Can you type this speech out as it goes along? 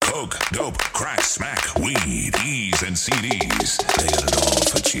coke, dope, crack, smack, weed, E's, and CDs. They got it all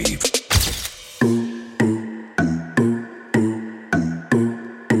for cheap.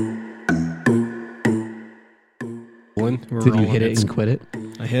 Did you hit it and quit it?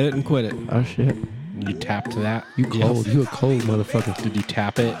 I hit it and quit it. Oh, shit. You tapped that? You cold. You a cold motherfucker. Did you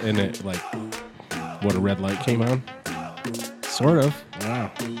tap it and it, like, what, a red light came on? Sort of.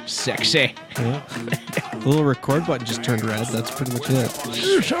 Wow. Sexy. Yeah. The little record button just turned red. That's pretty much it.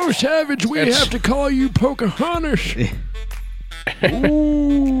 You're so savage, we have to call you Pocahontas.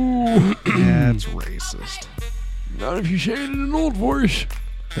 Ooh. That's racist. Not if you say it in an old voice.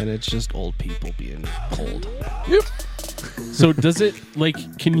 And it's just old people being old. Yep. So does it,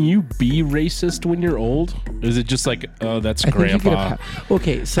 like, can you be racist when you're old? Is it just like, oh, that's grandpa?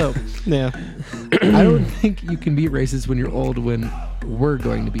 Okay, so Yeah. I don't think you can be racist when you're old when we're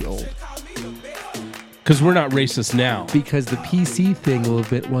going to be old. Because we're not racist now. Because the PC thing will have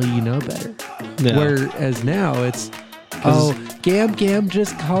been, well, you know better. Yeah. Whereas now it's, oh, Gam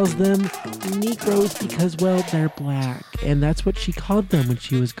just calls them Negroes because, well, they're black. And that's what she called them when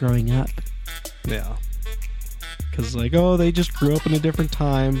she was growing up. Yeah. Because, like, oh, they just grew up in a different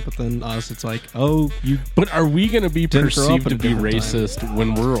time. But then us, it's like, oh, you. But are we going to be Didn't grow up perceived in to a be different racist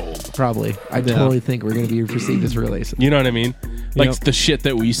when we're old? Probably. I totally think we're going to be perceived as racist. You know what I mean? Like, Yep. the shit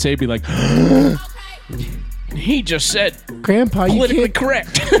that we say, be like, he just said Grandpa, you politically can't.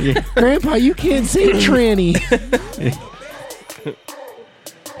 correct. Grandpa, you can't say tranny.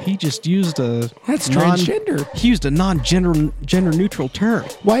 He just used a. That's transgender. He used a gender neutral term.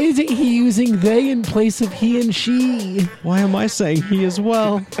 Why isn't he using they in place of he and she? Why am I saying he as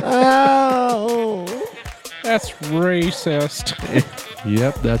well? Oh. That's racist.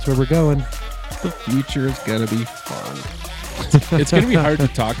 Yep, that's where we're going. The future is gonna be fun. It's going to be hard to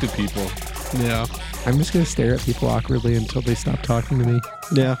talk to people. Yeah. I'm just going to stare at people awkwardly until they stop talking to me.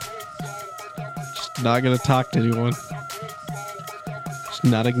 Yeah. Just not gonna talk to anyone. Just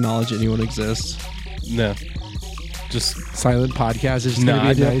not acknowledge anyone exists. No. Just Silent podcast is just going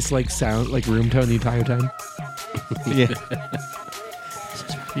to be a Nod. nice, like, sound, like, room tone the entire time. Yeah.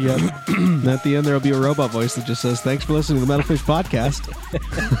 Yep. And at the end, there'll be a robot voice that just says, "Thanks for listening to the Metal Fish Podcast."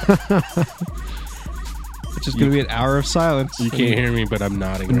 It's just going to be an hour of silence. you can't hear me, but I'm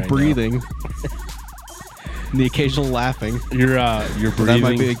nodding and right breathing. And the occasional laughing. now. You're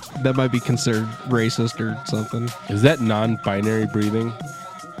breathing. That might be considered racist or something. Is that non-binary breathing?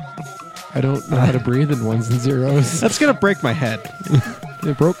 I don't know how to breathe in ones and zeros. That's going to break my head.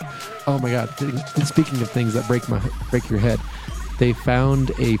 It broke. Oh my god! Speaking of things that break your head, they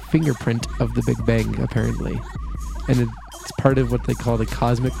found a fingerprint of the Big Bang apparently, and it's part of what they call the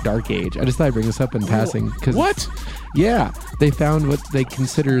cosmic dark age. I just thought I'd bring this up in passing. What? Yeah, they found what they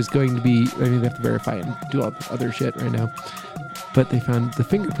consider is going to be. I mean, they have to verify and do all the other shit right now, but they found the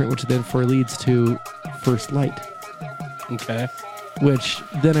fingerprint, which therefore leads to first light. Okay. Which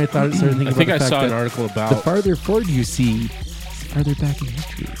then I started thinking. I think about I the fact saw an that article the about. farther forward you see, the farther back in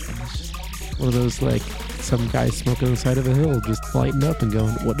history. And it's just one of those, like, some guy smoking on the side of a hill just lighting up and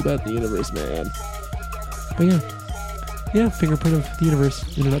going, what about the universe, man? But yeah, fingerprint of the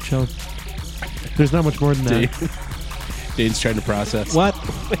universe in a nutshell. There's not much more than that. Dane's trying to process. What?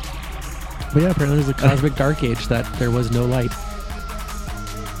 But yeah, apparently there's a cosmic dark age that there was no light.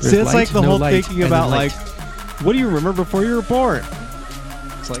 There's See, it's light, like the no whole light, thinking and about, then like, what do you remember before you were born?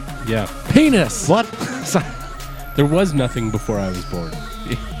 It's like, Yeah. penis! what? There was nothing before I was born.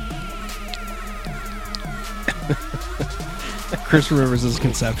 Chris remembers his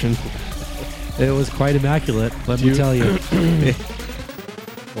conception. It was quite immaculate, let me tell you.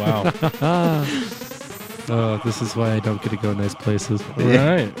 Wow. Oh, this is why I don't get to go nice places. All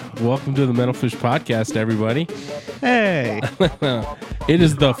right. Welcome to the Metal Fish Podcast, everybody. Hey. It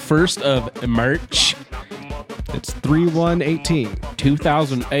is the 1st of March, It's 3/1/18.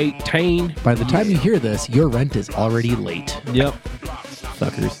 2018. By the time you hear this, your rent is already late. Yep.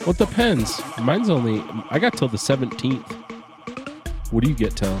 Suckers. Well, it depends. Mine's only, I got till the 17th. What do you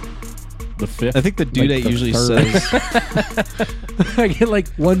get till? The 5th? I think the due date the usually third. says. I get like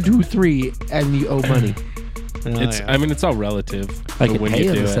 1, 2, 3, and you owe money. I mean, it's all relative. I to could when pay you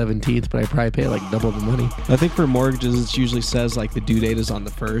on do the it. 17th, but I probably pay like double the money. I think for mortgages, it usually says like the due date is on the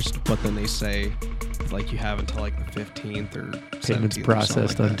 1st, but then they say like you have until like the 15th or 17th. Payments or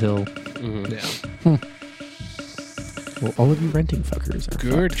processed something until. like that. Well, all of you renting fuckers are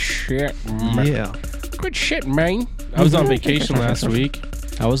Good fucked. shit, Yeah. man. Yeah. Good shit, man. I was on vacation last week.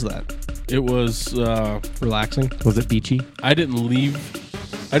 How was that? It was, Relaxing? Was it beachy? I didn't leave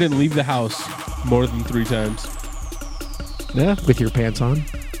the house more than 3 times. Yeah. With your pants on?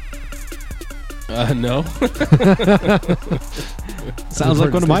 No. Sounds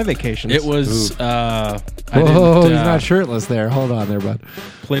like one of my vacations. It was. Whoa, I he's not shirtless there. Hold on there, bud.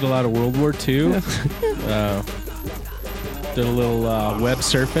 Played a lot of World War II. Did a little web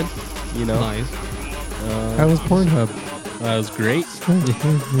surfing. You know, Nice. How was Pornhub? that was great.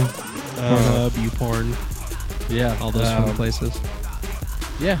 Pornhub, YouPorn, Yeah, all those fun places.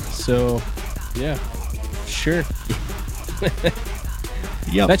 Yeah. So, yeah, sure.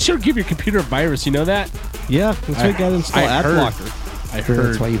 Yep. That should give your computer a virus. You know that? Yeah, that's why you got to install I ad heard. blocker I Sure, heard.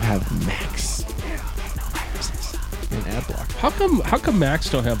 that's why you have Macs. and ad blocker. How come Macs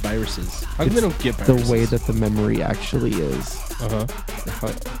don't have viruses? How come they don't get The viruses? way that the memory actually is, Uh-huh. how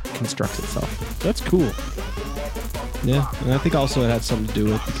it constructs itself. That's cool. Yeah, and I think also it had something to do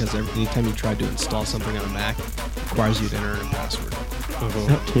with because anytime you try to install something on a Mac, it requires you to enter in a password,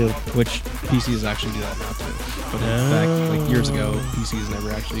 That too. which PCs actually do that now too. But in fact, like years ago, PCs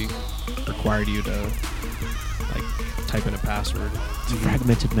never actually required you to like type in a password.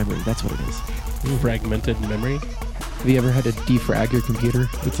 Fragmented memory. That's what it is. Fragmented memory. Have you ever had to defrag your computer?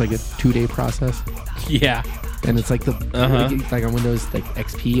 It's like a 2-day process. Yeah. And it's like Uh-huh. like on Windows like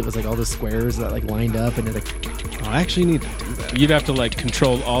XP, it was like all the squares that like lined up, and it like Oh, I actually need to do that. You'd have to like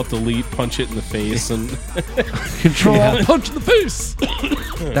Control Alt Delete, punch it in the face, and Control Yeah. punch in the face.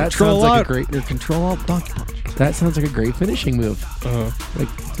 That Control sounds like Alt. a great. Or Control Alt Donkey Punch. That sounds like a great finishing move. Like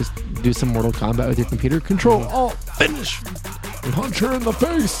just do some Mortal Kombat with your computer. Control Alt finish. Punch her in the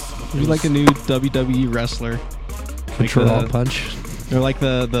face. There's like a new WWE wrestler. Control the- Alt punch. They're like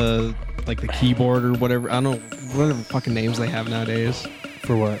the keyboard or whatever. I don't know whatever fucking names they have nowadays.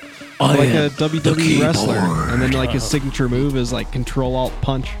 for what? Like a WWE wrestler, and then like his signature move is like Control Alt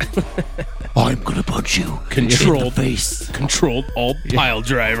Punch. I'm gonna punch you Control face. Control Alt Pile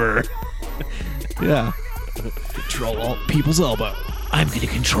Driver. Yeah. Control Alt People's Elbow. I'm gonna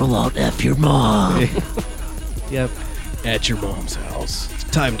Control Alt F your mom. Yep. At your mom's house.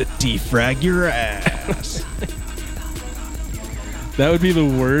 Time to defrag your ass. That would be the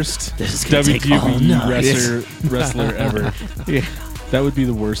worst This is gonna take all night. wrestler ever. Yeah. That would be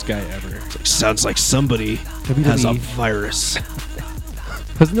the worst guy ever. Sounds like somebody has a virus.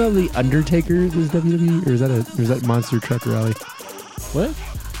 Wasn't that the Undertaker? Was WWE, or is that Monster Truck Rally? What?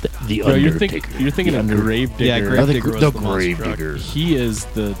 The No, you're thinking of Gravedigger. Yeah, Gravedigger was the the monster truck. Gravedigger. He is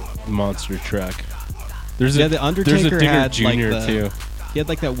the monster truck. There's Yeah, a, the Undertaker there's a Digger had Jr. like too. He had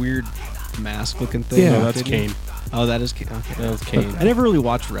like that weird mask-looking thing. Yeah. No, that's didn't he? Kane. Oh, that is Kane. Okay. That was Kane. I never really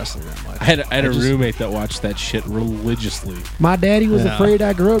watched wrestling that much. I had a just- roommate that watched that shit religiously. My daddy was Yeah. afraid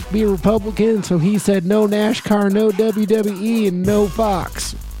I grew up to be a Republican, so he said no NASCAR, no WWE, and no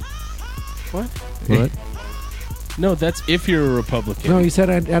Fox. What? What? No, that's if you're a Republican. No, he said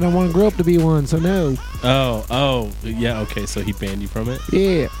I don't want to grow up to be one, so no. Oh, yeah, okay, so he banned you from it?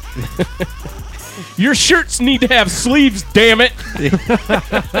 Yeah. Your shirts need to have sleeves, damn it!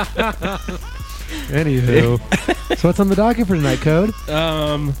 Anywho. So what's on the docket for tonight, Code?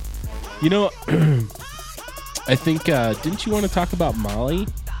 You know, I think, didn't you want to talk about Molly?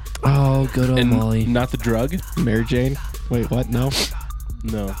 Oh, good old And Molly. not the drug? Mary Jane. Wait, what? No.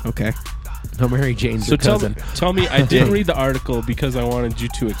 No. Okay. No, Mary Jane's So your tell cousin. me, I didn't read the article because I wanted you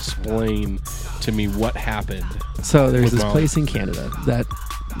to explain to me what happened. So there's with this Molly. place in Canada that,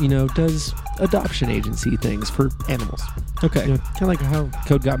 does adoption agency things for animals. Okay. Kind of like how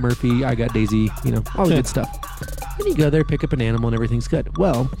Code got Murphy, I got Daisy, all the Yeah. good stuff. And you go there, pick up an animal, and everything's good.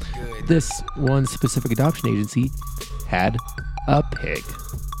 Well, this one specific adoption agency had a pig.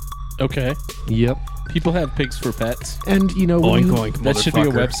 Okay. Yep. People have pigs for pets. And when Oink, you, oink, That should be a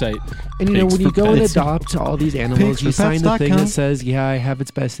motherfucker. website. and Pigs when you for go and pets. adopt all these animals, you sign the thing pigsforpets.com. that says, "Yeah, I have its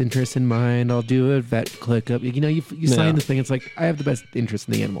best interest in mind. I'll do a vet clickup." You sign Yeah. the thing. It's like I have the best interest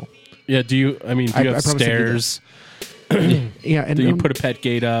in the animal. Yeah, do you I have promise to do stairs? Yeah, and Do you put a pet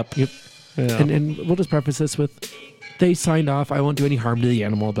gate up? Yep. Yeah. And we'll just preface this with, they signed off. I won't do any harm to the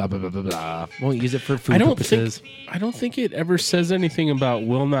animal. Blah blah blah blah blah. Won't use it for food purposes. I don't think it ever says anything about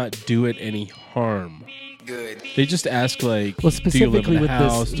will not do it any harm. Good. They just ask like, Well, do you live specifically in a with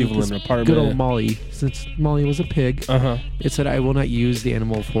house? this, Do you with live in an this apartment? good old Molly, since Molly was a pig, Uh-huh. it said I will not use the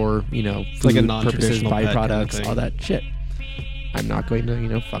animal for food like a purposes, non-traditional pet kind of byproducts, thing. all that shit. I'm not going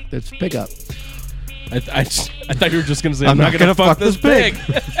to fuck this pig up. I thought you were just gonna say I'm I'm not gonna fuck this pig.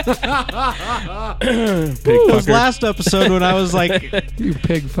 Pig It was fucker. last episode when I was like, You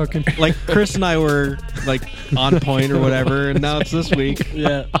pig fucking. like Chris and I were like on point or whatever, and now it's this week.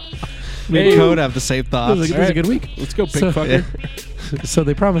 Yeah. Me and Code have the same It thoughts. was a good week. Let's go, pig So- fucker. So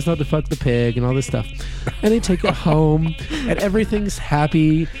they promise not to fuck the pig and all this stuff. And they take it home and everything's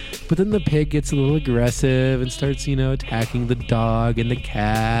happy. But then the pig gets a little aggressive and starts, attacking the dog and the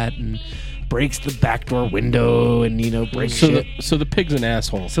cat and breaks the back door window and, breaks shit. So the pig's an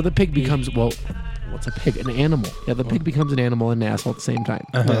asshole. So the pig becomes, what's a pig? An animal. Yeah, the pig becomes an animal and an asshole at the same time.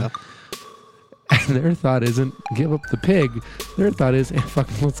 Yeah. And their thought isn't give up the pig. Their thought is,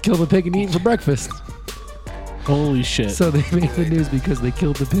 fucking let's kill the pig and eat it for breakfast. Holy shit. So they made the news because they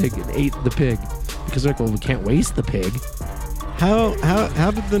killed the pig and ate the pig. Because they're like, we can't waste the pig.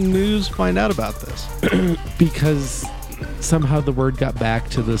 How did the news find out about this? Because somehow the word got back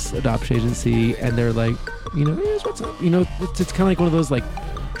to this adoption agency, and they're like, here's what's up. It's kind of like one of those like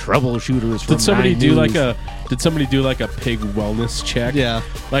troubleshooters. From Did somebody 9 do News. Did somebody do like a pig wellness check? Yeah.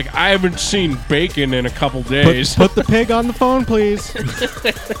 Like, I haven't seen bacon in a couple days. Put the pig on the phone, please.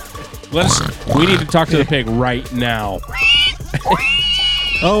 We need to talk to the pig right now.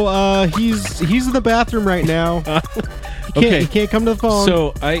 He's in the bathroom right now. He can't come to the phone.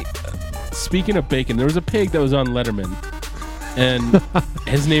 So speaking of bacon, there was a pig that was on Letterman, and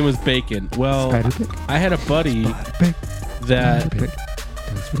his name was Bacon. Well, I had a buddy that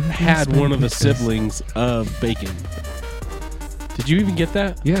had one of the siblings of Bacon. Did you even get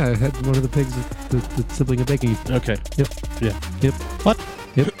that? Yeah, I had one of the pigs, the sibling of Bacon. Okay. Yep. Yeah. Yep. What?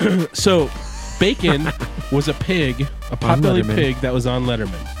 Yep. So, Bacon was a pig, a potbelly Letterman. pig that was on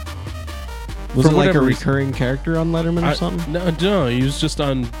Letterman. Was For it like a whatever reason. recurring character on Letterman or something? No, he was just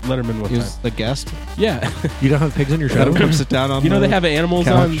on Letterman one He time. was the guest. Yeah. You don't have pigs on your show? Gotta come sit down on. You know the they have animals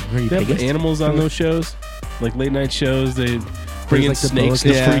couch. on. Are you They have biggest? animals on those shows, like late night shows. They bring in like the snakes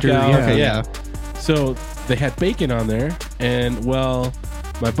boa to freak constrictor, out. yeah. Okay, yeah. So they had Bacon on there, and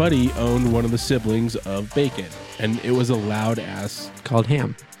my buddy owned one of the siblings of Bacon, and it was a loud ass Called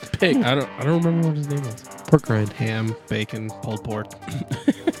ham. pig. I don't remember what his name was. Pork rind. Ham, bacon, pulled pork,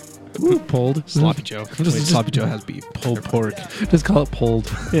 Ooh, pulled. sloppy Joe. Wait, sloppy Joe has beef. Pulled pork. Just call it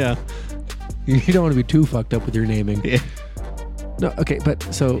pulled. Yeah. You don't want to be too fucked up with your naming. Yeah. No, okay, but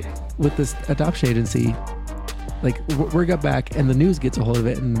so with this adoption agency, like we got back and the news gets a hold of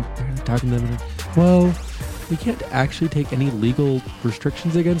it and they're talking to them. And like, well, we can't actually take any legal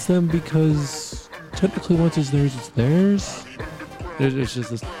restrictions against them because technically once it's theirs, it's theirs. There's just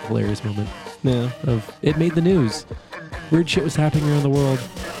this hilarious moment Yeah. of it made the news. Weird shit was happening around the world.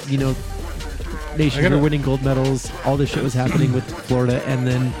 Nations were winning gold medals. All this shit was happening with Florida, and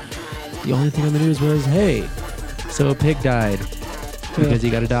then the only thing on the news was, hey, so a pig died because he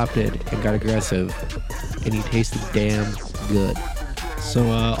got adopted and got aggressive, and he tasted damn good. So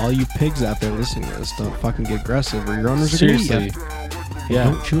all you pigs out there listening to this, don't fucking get aggressive or your owners are gonna eat Seriously. you. Yeah.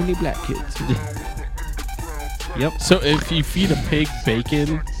 Don't chew any black kids. Yep. So if you feed a pig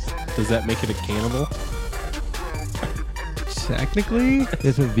bacon, does that make it a cannibal? Technically.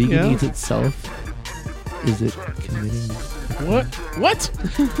 If a vegan Yeah. eats itself, is it committing? What?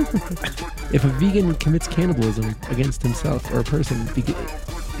 If a vegan commits cannibalism against himself or a person,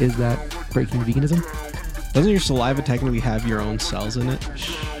 is that breaking veganism? Doesn't your saliva technically have your own cells in it?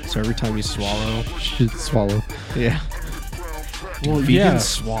 So every time you swallow. Should swallow. Yeah. Well, Vegans yeah.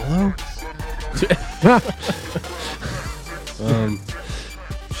 swallow?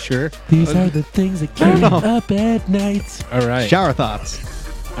 Sure. These are the things that keep me up at night. All right. Shower thoughts.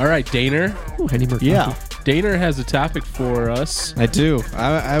 All right, Daner. Ooh, I need more Yeah. coffee. Daner has a topic for us. I do.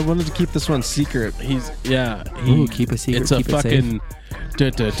 I wanted to keep this one secret. Ooh, keep a secret, It's a keep it fucking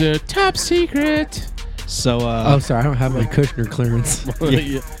top secret. So Oh, sorry, I don't have my Kushner clearance.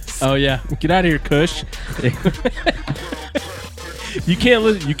 Oh yeah, get out of here, Kush. You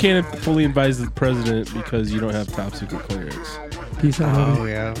can't fully advise the president because you don't have top secret clearance. Peace out, homie. Oh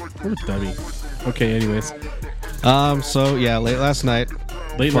yeah. What a dummy. Okay, anyways, So yeah, late last night,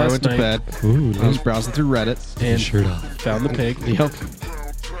 before I went to bed, Ooh, I was browsing through Reddit. and shirt off. found the pig. Yep.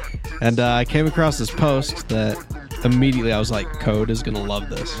 And I came across this post that immediately I was like, "Code is gonna love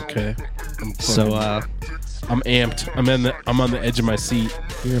this." Okay. So I'm amped. I'm on the edge of my seat.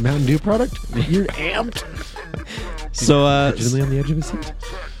 You're a Mountain Dew product? You're amped. Legitimately on the edge of a seat?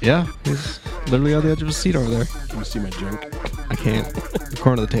 Yeah, he's literally on the edge of his seat over there. Can you see my junk? I can't. The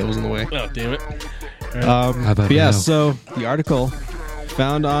corner of the table's in the way. Oh damn it. How about But yeah, now? so the article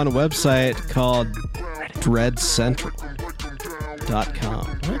found on a website called dreadcentral.com.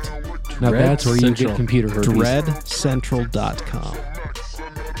 What? Now Dread that's where you Central. get computer herpes. Dreadcentral.com.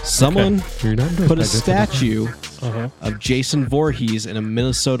 Someone You're not put a statue Uh-huh. of Jason Voorhees in a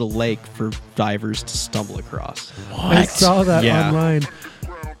Minnesota lake for divers to stumble across. I saw that Yeah. online.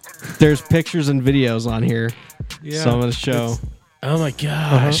 There's pictures and videos on here. Yeah. So I'm going to show. Oh my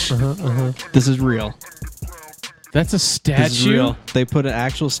gosh. This is real. That's a This is statue. real. They put an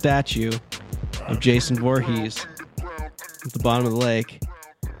actual statue of Jason Voorhees at the bottom of the lake.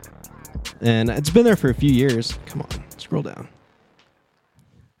 And it's been there for a few years. Come on, scroll down.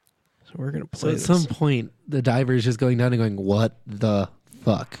 So we're gonna So play. at some point, the diver is just going down and going, "What the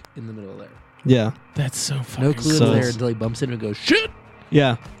fuck?" in the middle of there. Yeah. That's so fucking No clue So- it's there until he bumps into it and goes, "Shit!"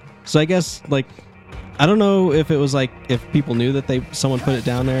 Yeah. So I guess like I don't know if it was like if people knew that someone put it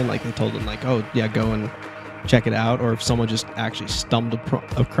down there and like they told them like, oh yeah, go and check it out, or if someone just actually stumbled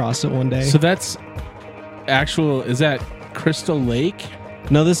across it one day. So that's actual. Is that Crystal Lake?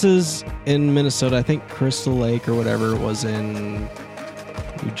 No, this is in Minnesota. I think Crystal Lake or whatever was in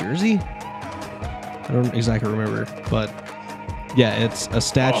New Jersey. I don't exactly remember, but yeah, it's a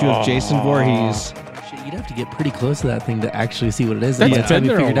statue of Jason Voorhees. Shit, you'd have to get pretty close to that thing to actually see what it is. That's By the time been you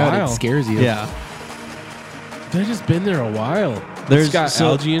there a figured out, while. it scares you. Yeah. They've just been there a while. There's It's got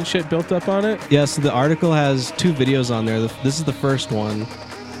algae and shit built up on it. Yeah, so the article has 2 videos on there. This is the first one,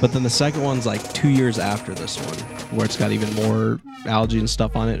 but then the second one's like 2 years after this one, where it's got even more algae and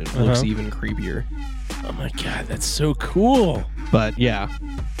stuff on it. It looks even creepier. Oh my god, that's so cool. But yeah.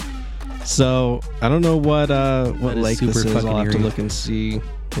 So I don't know what is lake this super is. I'll fucking have to eerie. look and see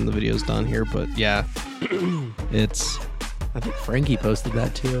when the video's done here. But yeah, it's I think Frankie posted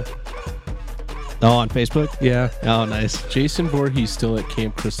that too. on Facebook. Yeah. Oh, nice. Jason Voorhees still at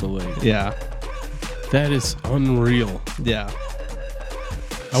Camp Crystal Lake. Yeah, That is unreal. yeah.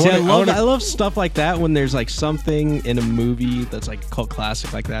 I See, wanna- I love stuff like that when there's like something in a movie that's like cult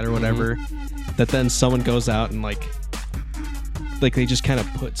classic like that or whatever, that then someone goes out and like they just kind of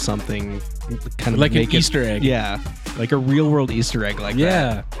put something kind of Like an make it- Easter egg. Yeah, like a real world Easter egg like that.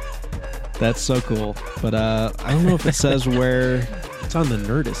 Yeah. That's so cool. But I don't know if it says where. It's on the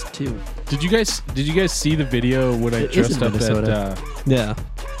Nerdist too. Did you guys see the video when I It is dressed in up Minnesota. Yeah.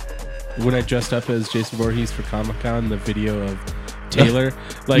 when I dressed up as Jason Voorhees for Comic-Con, the video of Taylor,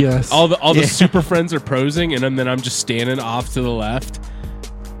 like Yes. all the Yeah. super friends are posing, and then I'm just standing off to the left.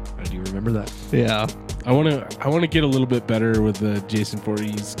 I do remember that. Yeah. I want to get a little bit better with the Jason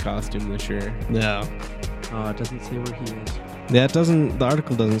Voorhees costume this year. Yeah. It doesn't say where he is. Yeah. It doesn't. The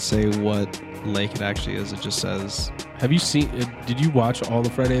article doesn't say what lake it actually is. It just says. Have you seen? Did you watch all the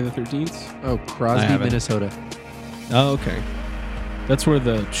Friday the 13th? Oh, I Crosby, haven't. Minnesota. Oh, okay. That's where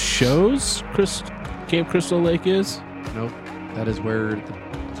the shows Camp Crystal Lake is. Nope. That is where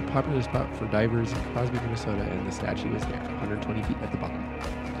it's a popular spot for divers in Crosby, Minnesota, and the statue is there, 120 feet at the bottom.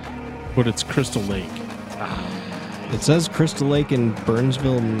 But it's Crystal Lake. It says Crystal Lake in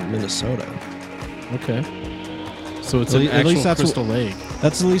Burnsville, Minnesota. Okay. So it's At an least actual that's Crystal Lake.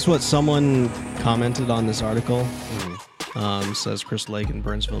 That's at least what someone commented on this article. Says Crystal Lake in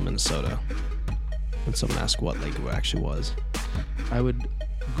Burnsville, Minnesota. And someone asked what lake it actually was. I would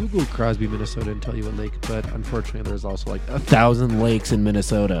Google Crosby, Minnesota, and tell you what lake, but unfortunately, there's also like 1,000 lakes in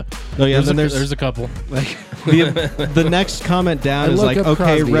Minnesota. Oh yeah, then There's a couple. Like, the next comment down I is look like, up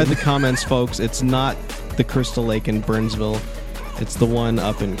okay, Crosby. read the comments, folks. It's not the Crystal Lake in Burnsville. It's the one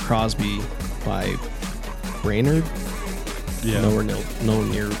up in Crosby by Brainerd. Yeah. Nowhere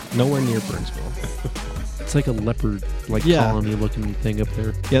near Burnsville. it's like a leopard, like Yeah. colony looking thing up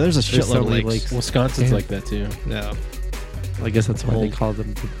there. Yeah, there's a There's so shitload of many lakes. lakes. Wisconsin's Yeah. like that too. Yeah. I guess that's why they Old. called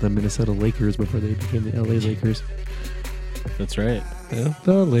them the Minnesota Lakers before they became the LA Lakers. That's right. Yeah.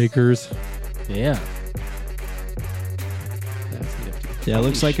 The Lakers. Yeah. That's nifty. Yeah, it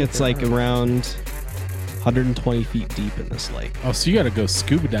looks Holy like shit, it's there like are. around 120 feet deep in this lake. Oh, so you got to go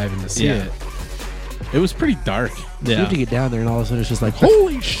scuba diving to see Yeah. it. It was pretty dark. You have to get down there, and all of a sudden it's just like,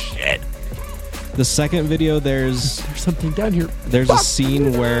 holy shit! The second video, there's There's something down here. a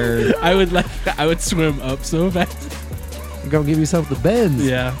scene where I would swim up so fast. Go give yourself the bends.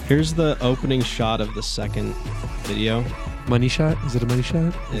 Yeah. here's the opening shot of the second video. Money shot? Is it a money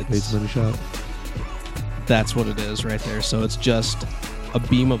shot? It's- It's a money shot. That's what it is right there. So it's just a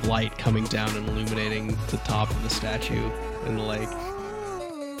beam of light coming down and illuminating the top of the statue in the lake.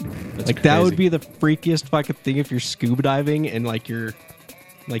 That's That would crazy. be the freakiest fucking thing if you're scuba diving and like your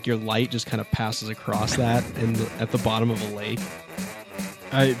light just kind of passes across that at the bottom of a lake.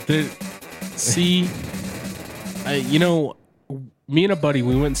 Me and a buddy,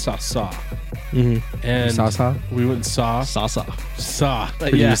 we went and saw Saw. Mm-hmm. And Saw? we went and saw Saw. Saw. Or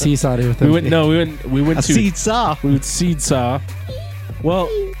do you seesaw it with We them? went we went to saw. we would seed saw. Well,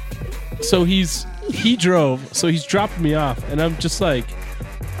 so he drove, so he's dropping me off, and I'm just like,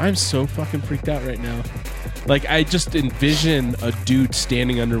 I'm so fucking freaked out right now. Like, I just envision a dude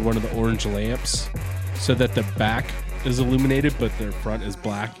standing under one of the orange lamps so that the back is illuminated, but their front is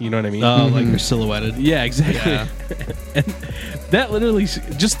black. You know what I mean? Oh, like you're silhouetted. Yeah, exactly. Yeah. And that literally,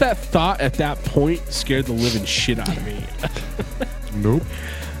 just that thought at that point scared the living shit out of me. Nope.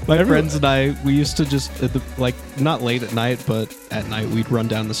 My friends and I, we used to just, not late at night, but at night we'd run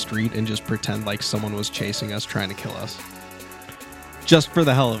down the street and just pretend like someone was chasing us, trying to kill us. just for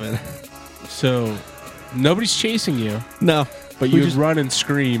the hell of it. So nobody's chasing you, No, but we you just- run and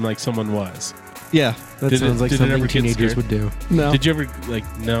scream like someone was. Yeah, That sounds like did it something ever get teenagers scared? would do. no. Did you ever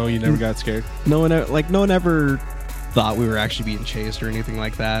No, you never got scared. No one ever thought we were actually being chased or anything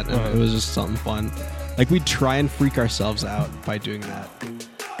like that. And It was just something fun. Like we'd try and freak ourselves out by doing that.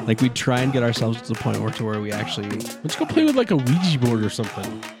 Like we'd try and get ourselves to the point where we actually. Let's go play with like a Ouija board or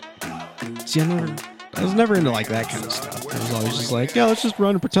something. See, I was never into like that kind of stuff. I was always just like, yeah, let's just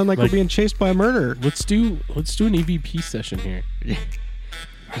run and pretend like we're being chased by a murderer. Let's do an EVP session here.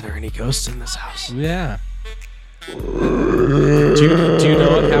 Are there any ghosts in this house? Yeah. Do you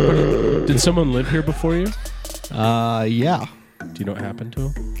know what happened? Did someone live here before you? Yeah. Do you know what happened to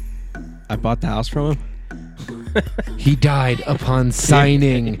him? I bought the house from him. He died upon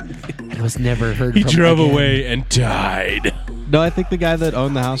signing and was never heard He from drove again. away and died. No, I think the guy that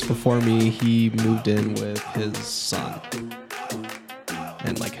owned the house before me, he moved in with his son.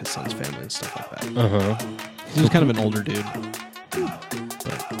 And like his son's family and stuff like that. Uh-huh. He was kind of an older dude.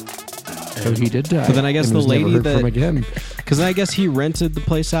 So he did die. So then I guess and the was never lady heard that- from again. Because I guess he rented the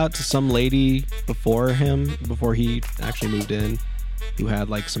place out to some lady before he actually moved in, who had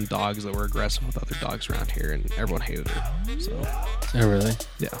like some dogs that were aggressive with other dogs around here, and everyone hated her. So, Oh, really?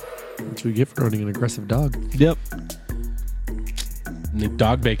 yeah. That's what you get for owning an aggressive dog. Yep. Need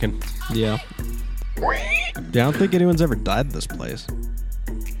dog bacon. Yeah. Yeah, I don't think anyone's ever died in this place.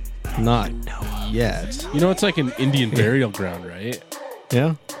 Not yet. You know, it's like an Indian burial ground, right?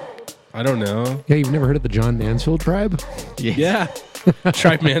 Yeah? I don't know. Yeah, you've never heard of the John Mansfield tribe? Yeah.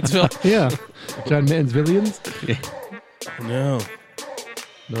 Tribe Mansfield. Yeah. John Mansvillians? No.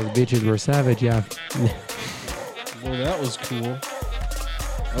 Those bitches were savage, yeah. Well, that was cool.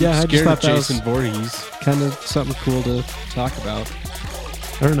 Yeah, I just scared thought of that was- Jason Voorhees. Kind of something cool to talk about.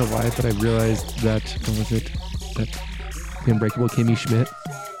 I don't know why, but I realized that, what was it? That The Unbreakable Kimmy Schmidt.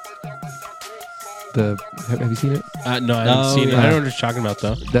 Have you seen it? No, I haven't seen it. yeah. I don't know what you're talking about,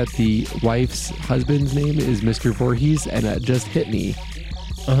 though. That the wife's husband's name is Mr. Voorhees, and that just hit me,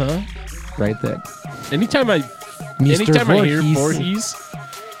 Uh-huh. right? That Anytime I hear Voorhees. Voorhees,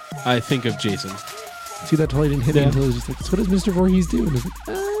 I think of Jason. See, that totally didn't hit me Yeah. until it was just like, so what does Mr. Voorhees do? And I was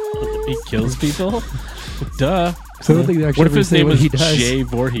like, He kills people? Duh. so I don't think they actually What if ever his say name what was he does. Jay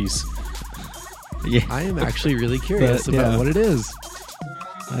Voorhees? Yeah. I am actually really curious But, about yeah. what it is.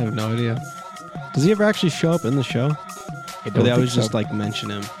 I have no idea. Does he ever actually show up in the show? Or they always just like mention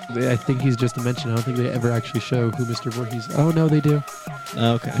him? I think he's just a mention. I don't think they ever actually show who Mr. Voorhees. Oh no, they do,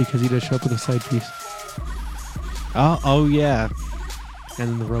 Oh, okay. because he does show up with a side piece Oh yeah. and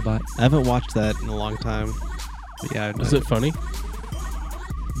then the robot. I haven't watched that in a long time. But yeah, Is it funny?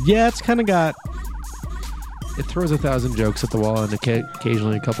 Yeah, it's kind of got. It throws 1,000 jokes at the wall and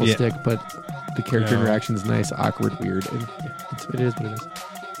occasionally a couple Yeah. stick, but the character Yeah. interaction is nice, awkward, weird, and it is what it is.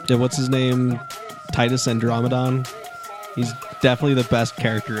 Yeah, what's his name? Titus Andromedon. He's definitely the best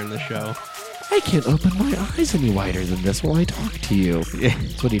character in the show. I can't open my eyes any wider than this while I talk to you. Yeah.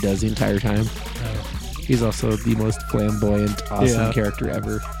 That's what he does the entire time. He's also the most flamboyant, awesome Yeah. character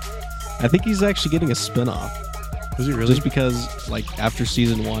ever. I think he's actually getting a spin-off. Was he really? Just because, like, after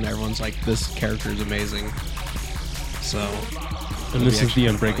season 1, everyone's like, this character is amazing. So, And this is actually the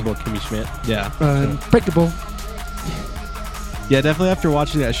Unbreakable Kimmy Schmidt. yeah. Unbreakable. Yeah, definitely after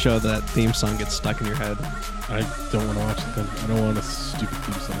watching that show, that theme song gets stuck in your head. I don't want to watch it then. I don't want a stupid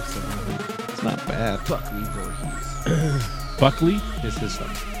theme song stuck in my head. It's not bad. Buckley Voorhees. Buckley? This is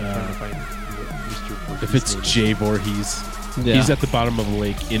something. Mr. Voorhees. If it's name. Jay Voorhees, Yeah. he's at the bottom of a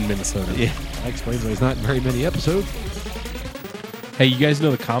lake in Minnesota. Yeah. That explains why he's not in very many episodes. Hey, you guys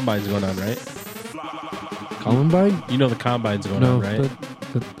know the Combine's going on, right? Columbine? You know the Combine's going No, on, right?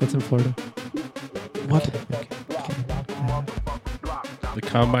 that's in Florida. What? The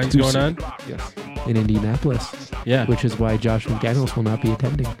Combine's Too going soon. on? Yes. In Indianapolis, Yeah. which is why Josh McDaniels will not be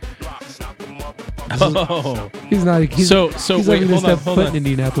attending. Oh. He's not. He's, So he's wait, not gonna hold step on, hold foot on. in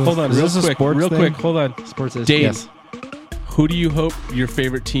Indianapolis. Hold on, Is real this a quick, sports real thing? quick, hold on. Sports is Dave, yes. who do you hope your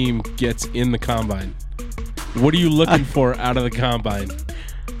favorite team gets in the Combine? What are you looking for out of the Combine?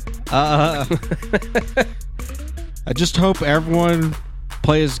 I just hope everyone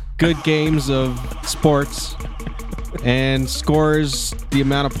plays good games of sports and scores the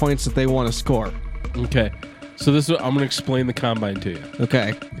amount of points that they want to score. Okay. So this is what I'm going to explain the Combine to you.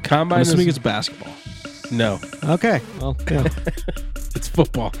 Okay. The Combine I'm is... assuming it's basketball. No. Okay. Well, yeah. It's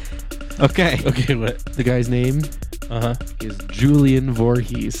football. Okay. Okay, what? The guy's name Uh-huh. is Julian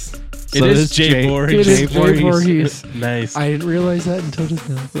Voorhees. It is Jay Voorhees. It is Jay Voorhees. Nice. I didn't realize that until just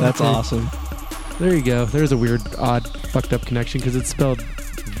now. That's Okay. awesome. There you go. There's a weird, odd, fucked up connection because it's spelled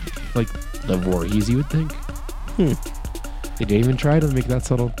like the Voorhees, you would think. They didn't even try to make that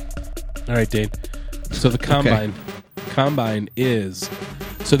subtle. All right, Dane. So the combine is,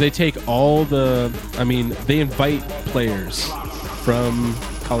 so they take all the, they invite players from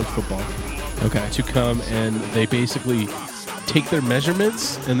college football to come, and they basically take their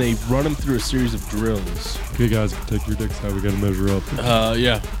measurements and they run them through a series of drills. Okay, guys, take your dicks out. We got to measure up.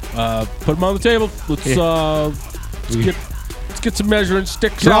 Put them on the table. Let's get some measuring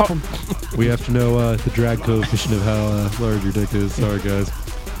sticks out. We have to know the drag coefficient of how large your dick is. Sorry, guys.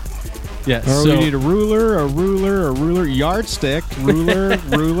 Yeah, so we need a ruler, yardstick, ruler.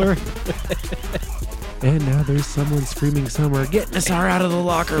 And now there's someone screaming somewhere, "Get Nassar out of the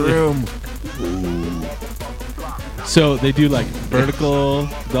locker room!" So they do like vertical.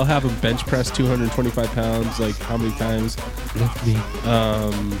 They'll have them bench press 225 pounds. Like how many times? Lift me.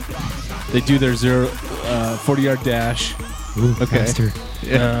 They do their 40-yard dash. Ooh, faster.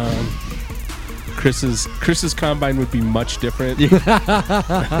 Chris's combine would be much different. It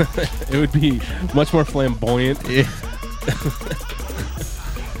would be much more flamboyant.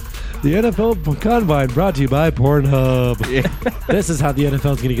 The NFL Combine brought to you by Pornhub. This is how the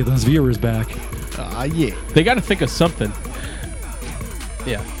NFL is going to get those viewers back. They got to think of something.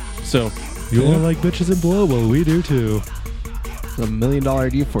 Yeah. So you all like bitches and blow? Well, we do too. It's $1 million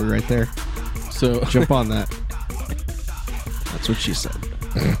deal for you right there. So jump on that. That's what she said.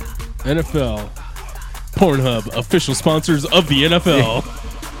 NFL, Pornhub, official sponsors of the NFL.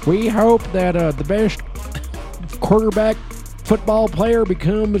 We hope that the best quarterback football player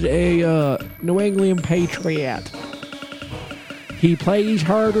becomes a New England Patriot. He plays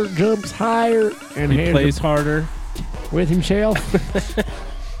harder, jumps higher, and he plays harder with himself.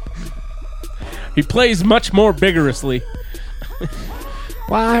 He plays much more vigorously.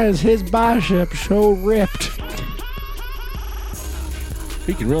 Why is his bicep so ripped?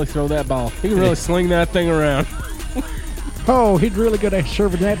 He can really throw that ball. He can really sling that thing around. Oh, he's really good at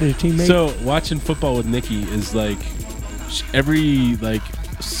serving that to his teammate. So watching football with Nikki is like every like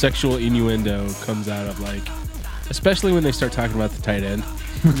sexual innuendo comes out of like, especially when they start talking about the tight end.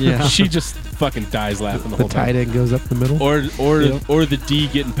 Yeah, she just fucking dies laughing the whole time. The tight end goes up the middle, or the D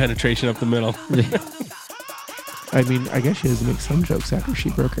getting penetration up the middle. I mean, I guess she has to make some jokes after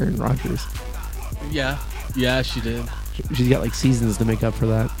she broke Aaron Rodgers. Yeah, she did. She's got like seasons to make up for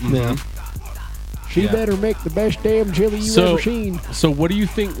that. Mm-hmm. Yeah. She better make the best damn chili you ever seen. So what do you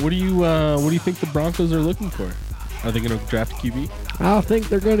think? What do you think the Broncos are looking for? Are they going to draft a QB? I think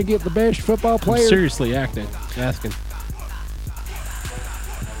they're going to get the best football player. I'm seriously asking.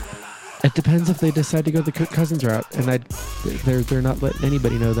 It depends if they decide to go the Kirk Cousins route, and they're not letting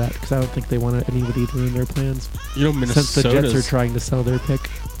anybody know that because I don't think they want anybody to ruin their plans. You know, Minnesota. Since the Jets are trying to sell their pick.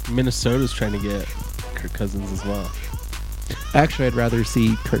 Minnesota's trying to get Kirk Cousins as well. Actually, I'd rather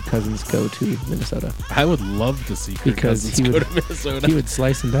see Kirk Cousins go to Minnesota. I would love to see Kirk Cousins go to Minnesota. He would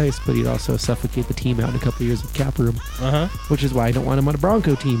slice and dice, but he'd also suffocate the team out in a couple of years with cap room. Which is why I don't want him on a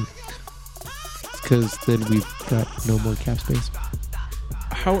Bronco team. Because then we've got no more cap space.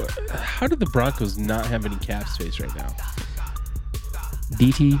 How do the Broncos not have any cap space right now?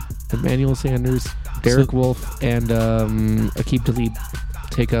 DT, Emmanuel Sanders, Derek Wolfe, and Aqib Talib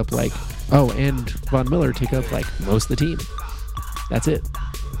take up like... Oh, and Von Miller take up like most of the team. That's it.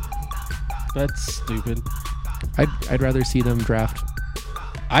 That's stupid. I'd rather see them draft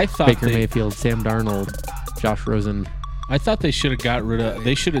I thought Baker Mayfield, Sam Darnold, Josh Rosen. I thought they should have got rid of...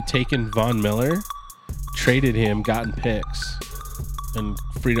 They should have taken Von Miller, traded him, gotten picks, and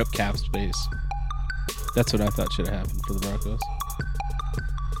freed up cap space. That's what I thought should have happened for the Broncos.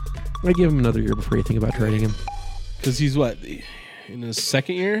 I'd give him another year before you think about trading him. Because he's what? In his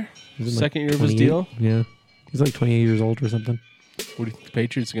second year? Second year of his 28? deal? Yeah. He's like 28 years old or something. What do you think the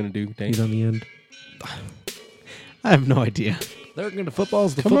Patriots are going to do, Dave? He's on the end. I have no idea. They're going to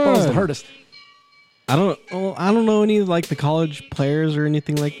football's the hardest. I don't know any like the college players or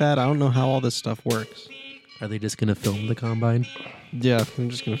anything like that. I don't know how all this stuff works. Are they just going to film the combine? Yeah, I'm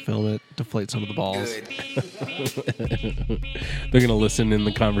just going to film it, deflate some of the balls. They're going to listen in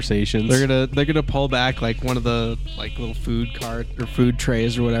the conversations. They're gonna pull back like one of the like little food cart or food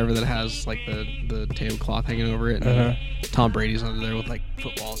trays or whatever that has like the tablecloth hanging over it. And Tom Brady's under there with like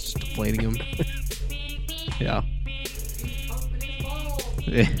footballs just deflating him. Yeah.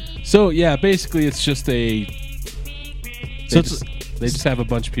 So yeah, basically it's just a. They just have a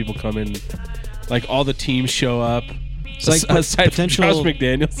bunch of people come in, like all the teams show up. It's like potential Josh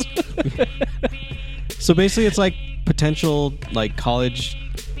McDaniels. So basically, it's like potential like college,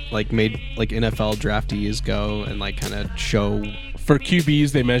 like made like NFL draftees go and like kind of show For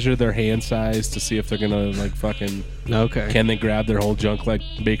QBs, they measure their hand size to see if they're gonna like fucking. Okay. Can they grab their whole junk like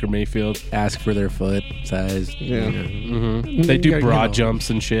Baker Mayfield? Ask for their foot size. Yeah. Mm-hmm. They do broad jumps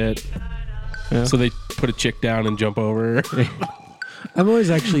and shit. Yeah. So they put a chick down and jump over. I'm always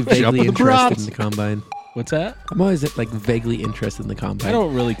actually vaguely interested in the combine. What's that? I'm always like vaguely interested in the combine. I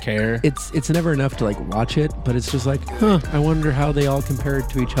don't really care. It's never enough to like watch it, but it's just like, I wonder how they all compare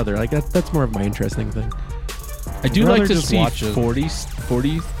to each other. Like that's more of my interesting thing. I do like to just see watch it.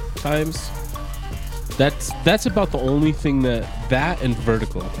 40 times. That's about the only thing that and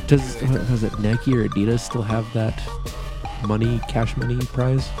vertical. Was it Nike or Adidas still have that cash money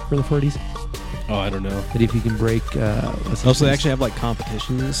prize for the 40s? Oh, I don't know. That if you can break, So they actually have like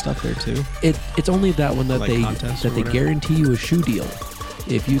competitions and stuff there too. It's only that one that Like contests or they whatever? guarantee you a shoe deal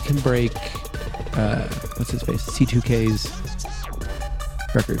if you can break what's his face C2K's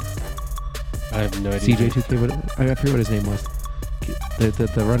record. I have no idea. CJ2K. I forget what his name was.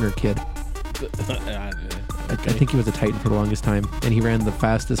 The runner kid. I think he was a Titan for the longest time, and he ran the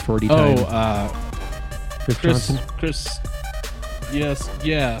fastest 40 time. Chris Johnson. Chris. Yes.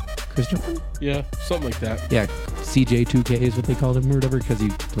 Yeah. Chris Johnson. Yeah. Something like that. Yeah, CJ2K is what they called him or whatever, because he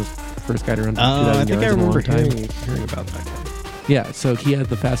was the first guy to run 2,000 I yards think I in a long remember time. hearing about that guy. Yeah, so he had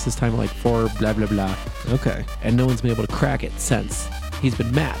the fastest time, like 4 blah blah blah, Okay. and no one's been able to crack it since. He's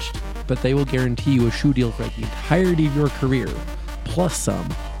been matched, but they will guarantee you a shoe deal for like the entirety of your career, plus some,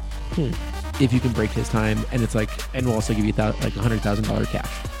 if you can break his time, and it's like, and we'll also give you like $100,000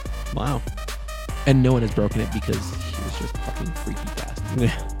 cash. Wow. And no one has broken it because he was just fucking freaky fast.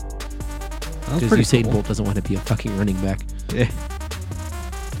 Yeah. That's Because pretty Usain cool. Bolt doesn't want to be a fucking running back. Yeah.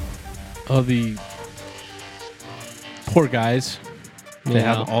 Oh, the poor guys. They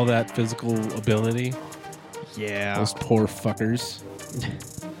Yeah. have all that physical ability. Yeah. Those poor fuckers.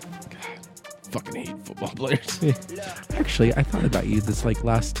 God, fucking hate football players. Actually, I thought about you this like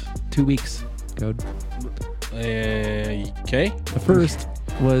last 2 weeks, Code. Okay. The first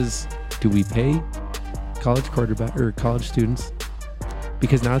was, do we pay college quarterback or college students?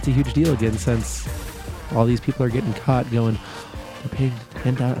 Because now it's a huge deal again, since all these people are getting caught going, we're paying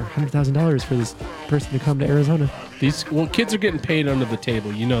 $10,000 or $100,000 for this person to come to Arizona. Kids are getting paid under the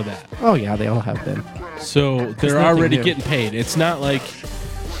table. You know that. Oh yeah, they all have been. So they're nothing already new. getting paid. It's not like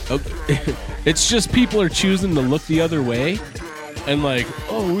it's just people are choosing to look the other way and like,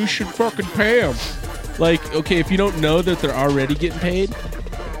 oh, we should fucking pay them. Like, okay, if you don't know that they're already getting paid,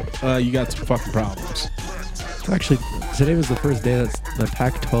 you got some fucking problems. So actually, today was the first day that the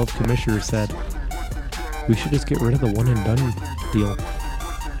Pac-12 commissioner said we should just get rid of the one and done deal.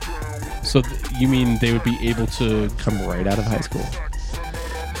 So you mean they would be able to? Come right out of high school.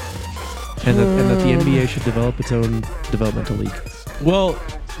 And that the NBA should develop its own developmental league. Well,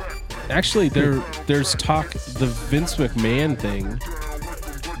 actually, there's talk. The Vince McMahon thing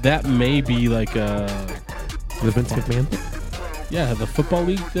that may be like a The Vince McMahon thing? Yeah, the football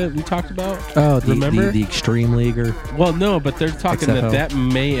league that we talked about. Oh, remember the Extreme League or Well, no, but they're talking XFL. that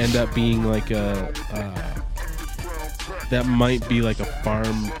may end up being like that might be like a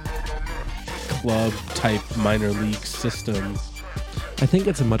farm club type minor league system. I think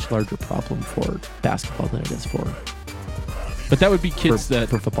it's a much larger problem for basketball than it is for But that would be kids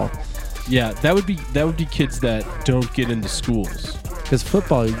for football. Yeah, that would be kids that don't get into schools. Because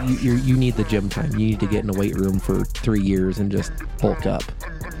football, you need the gym time. You need to get in a weight room for 3 years and just bulk up.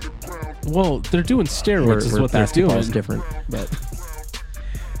 Well, they're doing steroids Where is what they're basketball doing. is different. But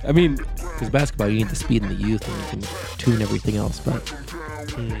I mean, because basketball, you need the speed and the youth, and you can tune everything else. But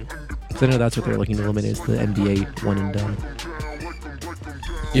because I know that's what they're looking to eliminate is the NBA one and done.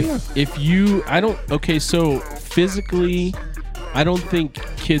 if you, I don't. Okay, so physically, I don't think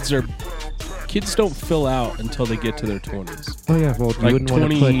kids don't fill out until they get to their 20s. Oh yeah, well you Like wouldn't want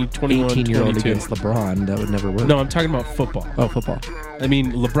 20, to put 21, 18-year-old 22. against LeBron. That would never work. No, I'm talking about football. Oh, football. I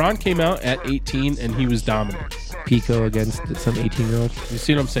mean, LeBron came out at 18 and he was dominant. Pico against some 18-year-old. You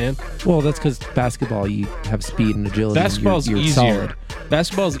see what I'm saying? Well, that's because basketball, you have speed and agility. Basketball's and you're easier. solid.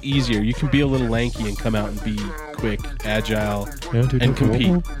 Basketball's easier. You can be a little lanky and come out and be quick, agile, and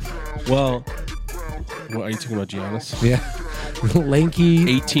compete. Well, what are you talking about, Giannis? Yeah. Lanky.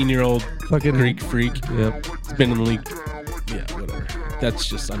 18-year-old Fucking Greek freak. Yep. He's been in the league. Yeah, whatever. That's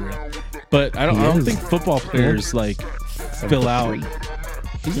just unreal. But I He don't is. think football players like fill out.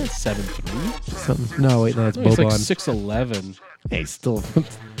 7'3". He's not 7'3". Something. No, wait, no, it's He's like Boban. 6'11". Hey, still.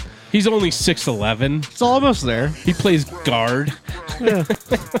 He's only 6'11". It's almost there. He plays guard. Yeah.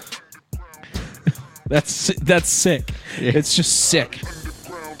 That's sick. Yeah. It's just sick.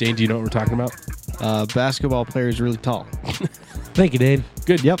 Dane, do you know what we're talking about? Basketball player is really tall. Thank you, Dane.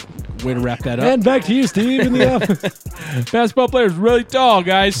 Good. Yep. Way to wrap that up. And back to you, Steve, in the office. Basketball player's really tall,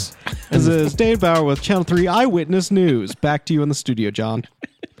 guys. This is Dave Bauer with Channel 3 Eyewitness News. Back to you in the studio, John.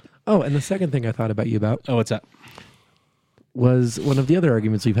 Oh, and the second thing I thought about you about Oh, what's that? was one of the other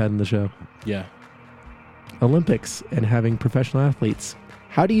arguments we've had in the show. Yeah. Olympics and having professional athletes.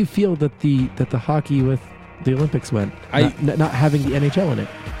 How do you feel that the hockey with the Olympics went? Not having the NHL in it.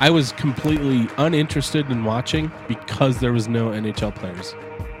 I was completely uninterested in watching because there was no NHL players.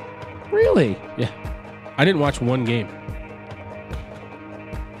 Really? Yeah. I didn't watch one game.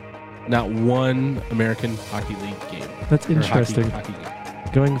 Not one American Hockey League game. That's interesting. Hockey game.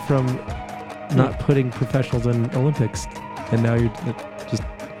 Going from not putting professionals in Olympics, and now you're just...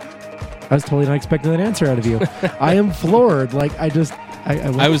 I was totally not expecting that answer out of you. I am floored. Like, I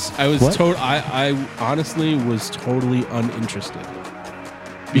honestly was totally uninterested.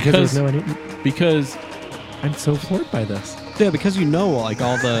 Because I'm so floored by this. Yeah, because you know, like,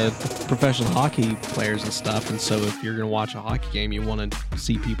 all the professional hockey players and stuff, and so if you're going to watch a hockey game, you want to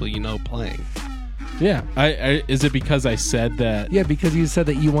see people you know playing. Yeah. Is it because I said that? Yeah, because you said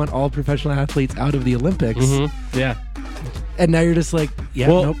that you want all professional athletes out of the Olympics. Mm-hmm. Yeah. And now you're just like,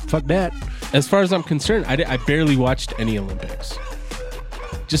 nope, fuck that. As far as I'm concerned, I barely watched any Olympics.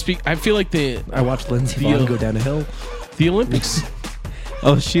 I feel like I watched Lindsey Vonn go down a hill. The Olympics.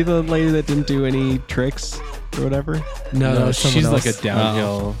 Oh, is she the lady that didn't do any tricks or whatever? No, she's else. like a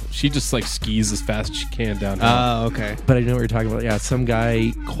downhill. She just like skis as fast as she can downhill. Oh, okay. But I know what you're talking about. Yeah, some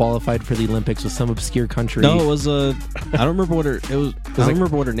guy qualified for the Olympics with some obscure country. No, it was I don't remember what her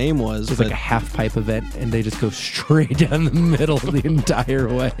remember what her name was. It was like a half pipe event, and they just go straight down the middle the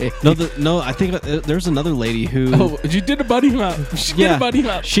entire way. No, I think there's another lady who. Oh, she did a buddy hop. She did a buddy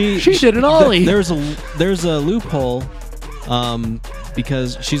hop. She did an ollie. There's a loophole,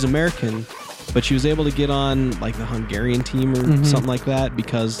 because she's American. But she was able to get on like the Hungarian team or something like that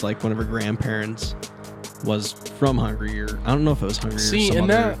because like one of her grandparents was from Hungary, or I don't know if it was Hungary. See, or some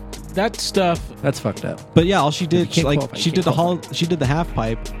and other. that stuff. That's fucked up. But yeah, all she did, she did the half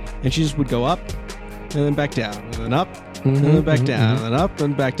pipe, and she just would go up and then back down, and then up, and then back down, and then up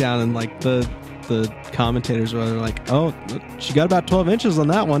and back down, and like the commentators were like, "Oh, she got about 12 inches on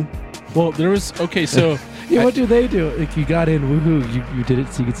that one." Well, there was so. Yeah, what do they do? Like, you got in, woohoo, you did it,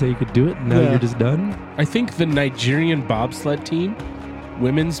 so you could say you could do it, and now you're just done? I think the Nigerian bobsled team,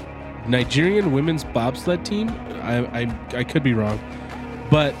 Nigerian women's bobsled team, I could be wrong,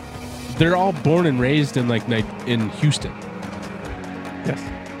 but they're all born and raised in in Houston. Yes.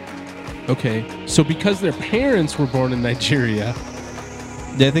 Okay, so because their parents were born in Nigeria.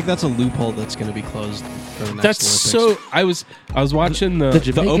 Yeah, I think that's a loophole that's going to be closed for the next That's Olympics. so. I was watching the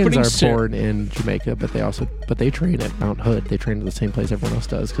Jamaicans opening. Are born in Jamaica, but they train at Mount Hood. They train at the same place everyone else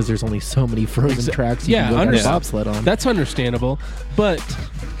does because there's only so many frozen tracks you can go bobsled on. That's understandable, but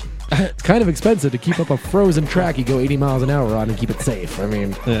it's kind of expensive to keep up a frozen track you go 80 miles an hour on and keep it safe. I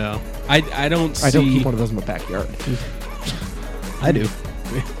mean, yeah, I don't keep one of those in my backyard. I do.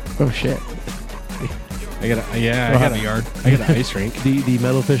 Oh shit. I got a yard. I got an ice rink. The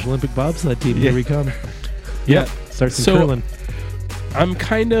Metalfish Olympic bobsled team. Here we come. Yeah, start some curling. I'm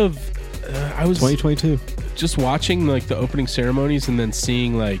kind of. I was 2022. Just watching like the opening ceremonies and then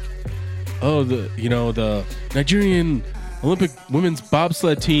seeing like, the Nigerian Olympic women's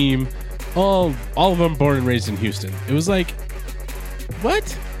bobsled team, all of them born and raised in Houston. It was like,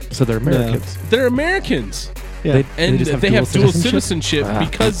 what? So they're Americans. Yeah. They're Americans. Yeah, they have dual citizenship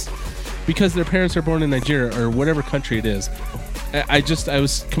because their parents are born in Nigeria or whatever country it is. I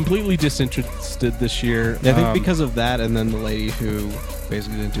was completely disinterested this year. Yeah, I think because of that, and then the lady who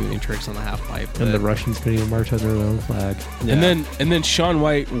basically didn't do any tricks on the half pipe, and the Russians couldn't even march under their own flag. Yeah. And then Shaun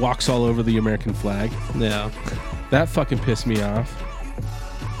White walks all over the American flag. Yeah, that fucking pissed me off.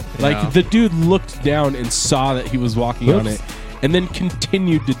 Yeah. Like the dude looked down and saw that he was walking on it, and then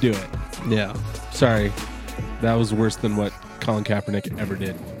continued to do it. Yeah, sorry, that was worse than what Colin Kaepernick ever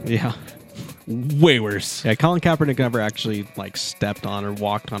did. Yeah. Way worse. Yeah, Colin Kaepernick never actually stepped on or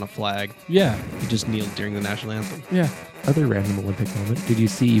walked on a flag. Yeah. He just kneeled during the national anthem. Yeah. Other random Olympic moment. Did you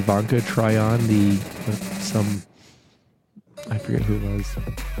see Ivanka try on some I forget who it was.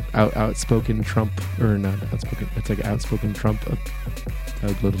 Outspoken Trump, or not outspoken. It's like outspoken Trump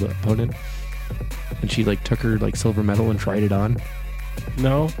opponent, and she took her silver medal and tried it on.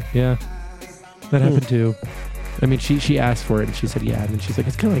 No. Yeah, that happened too. I mean, she asked for it and she said yeah, and then she's like,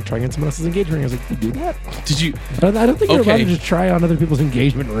 it's kind of like trying on someone else's engagement ring. I was like, you do that? Did you? I don't think you're allowed to just try on other people's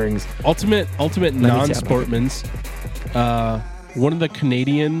engagement rings. Ultimate non-sportman's. One of the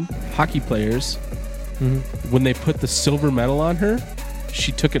Canadian hockey players, when they put the silver medal on her,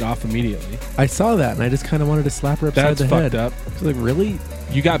 she took it off immediately. I saw that and I just kind of wanted to slap her upside the head. That's fucked up. I was like, really?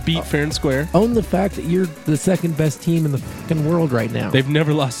 You got beat fair and square. Own the fact that you're the second best team in the fucking world right now. They've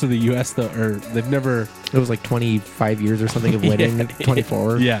never lost to the U.S. though, or they've never. It was like 25 years or something of winning.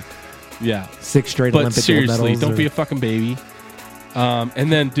 24. Yeah. 6 straight But Olympic gold seriously, medals. don't be a fucking baby.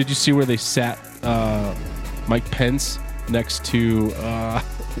 And then, did you see where they sat Mike Pence next to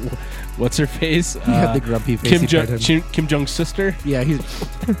what's her face? He had the grumpy face. Kim Jong's sister. Yeah, he's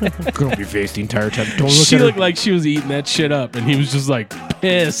grumpy face the entire time. Don't look She at her. looked like she was eating that shit up, and he was just like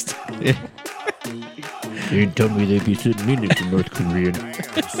pissed. You didn't tell me they'd be sitting me next to North Korean.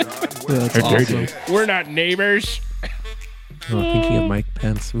 That's awesome. We're not neighbors. Oh, thinking of Mike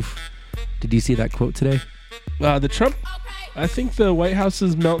Pence. Oof. Did you see that quote today? The Trump. I think the White House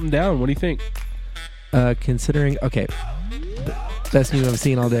is melting down. What do you think? Considering, okay, best meme I've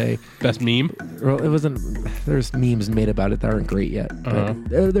seen all day. Best meme? Well, it wasn't. There's memes made about it that aren't great yet. But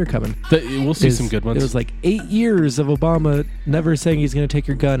they're coming. We'll see some good ones. It was like 8 years of Obama never saying he's going to take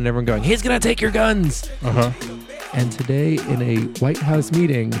your gun, and everyone going, he's going to take your guns. And today, in a White House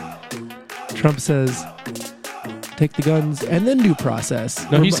meeting, Trump says, take the guns and then due process.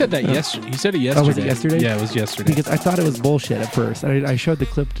 No, he said that yesterday. He said it yesterday. Oh, was it yesterday? Yeah, it was yesterday. Because I thought it was bullshit at first. I showed the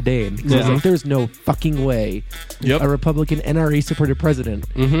clip to Dane. I was like, there's no fucking way a Republican NRA supported president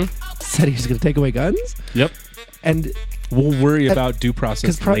said he was going to take away guns. Yep. And we'll worry about due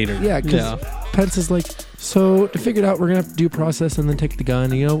process later. Yeah, because Pence is like, so to figure it out, we're going to have to due process and then take the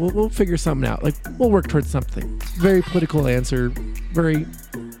gun. You know, we'll figure something out. Like, we'll work towards something. Very political answer. Very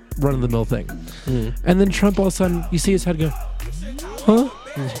run-of-the-mill thing. And then Trump all of a sudden, you see his head go, huh?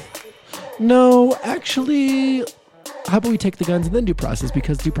 No, actually, how about we take the guns and then due process,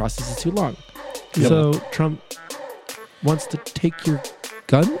 because due process is too long. So Trump wants to take your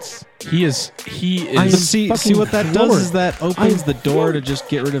guns? He is. See what that does is that opens the door to just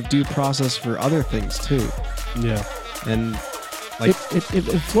get rid of due process for other things too. Yeah. And like it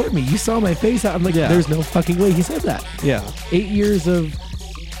floored me. You saw my face. I'm like, there's no fucking way he said that. Yeah. 8 years of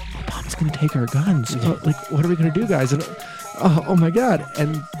Obama's going to take our guns. Like, what are we going to do, guys? And oh my God.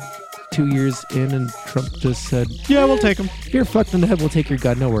 And 2 years in, and Trump just said, yeah, we'll take them. You're fucked in the head. We'll take your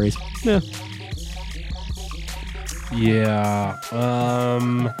gun. No worries. Yeah. Yeah,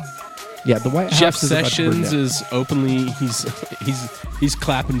 the White House. Jeff is about to burn Sessions down. is openly he's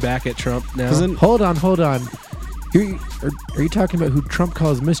clapping back at Trump now. Hold on. Are you talking about who Trump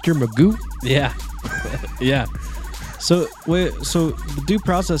calls Mr. Magoo? Yeah. Yeah. So the due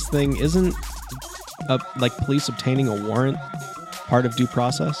process thing isn't like police obtaining a warrant part of due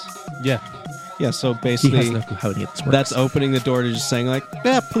process? Yeah. Yeah, so He basically has no clue how this works. that's opening the door to just saying like,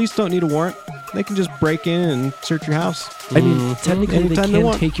 yeah, police don't need a warrant. They can just break in and search your house. I mean, technically Anytime they they can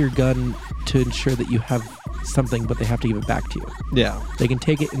want. take your gun to ensure that you have something, but they have to give it back to you. Yeah. They can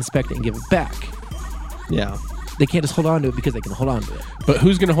take it, inspect it, and give it back. Yeah. They can't just hold on to it because they can hold on to it. But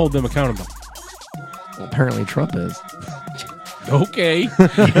who's going to hold them accountable? Well, apparently Trump is. Okay.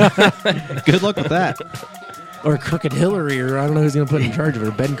 Good luck with that. Or Crooked Hillary, or I don't know who's going to put in charge of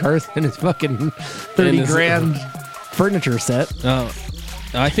her. Ben Carson and his fucking 30 grand furniture set.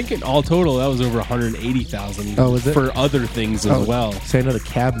 I think in all total that was over 180,000. Oh, was it? For other things as well. So I know the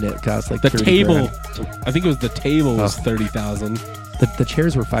cabinet cost like The 30 table, grand. I think it was the table was 30,000. The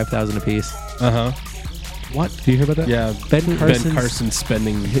chairs were $5,000 a piece. What? Do you hear about that? Yeah. Ben Carson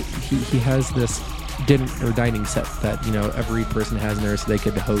spending. He has this dinner or dining set that, you know, every person has in there, so they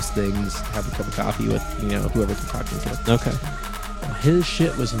could host things, have a cup of coffee with, you know, whoever they're talking to. Okay. His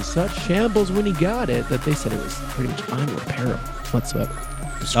shit was in such shambles when he got it that they said it was pretty much unrepairable whatsoever.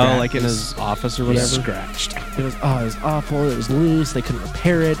 Oh, like in his office or whatever? Scratched. It was awful. It was loose. They couldn't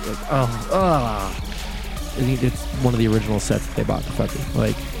repair it. It's one of the original sets that they bought. Fucking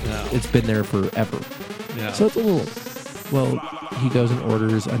it's been there forever. Yeah. So it's a little. Well, he goes and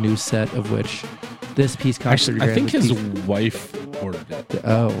orders a new set of which this piece costs $30 grand. I think this his piece- wife ordered it.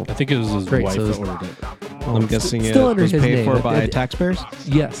 Oh, I think it was his Great, wife so that it's- ordered it. I'm guessing it still under was his paid name. for by It- taxpayers?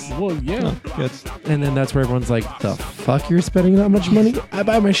 yes. Well, yeah. Good. And then that's where everyone's like, "The fuck, you're spending that much money? I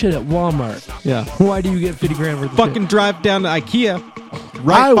buy my shit at Walmart. Yeah. Why do you get 50 grand worth of Fucking shit? drive down to IKEA I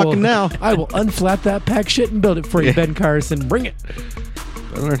right will- fucking now. I will unflap that pack shit and build it for you, Ben Carson. Bring it."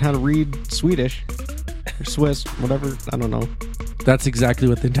 I learned how to read Swedish or Swiss, whatever. I don't know. That's exactly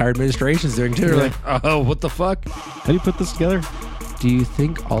what the entire administration's doing too. They're Yeah. like, "Oh, what the fuck?" How do you put this together? Do you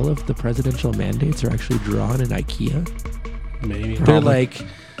think all of the presidential mandates are actually drawn in IKEA? Maybe. They're like,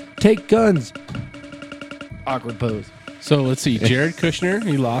 "Take guns." Awkward pose. So let's see. Jared Kushner,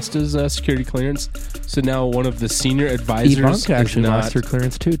 he lost his security clearance. So now one of the senior advisors Ivanka actually is not. lost her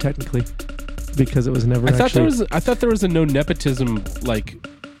clearance too, technically, because it was never. I thought actually, there was a no nepotism like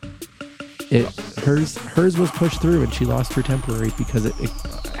It hers was pushed through, and she lost her temporary because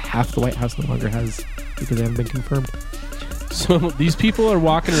half the White House no longer has, because they haven't been confirmed. So these people are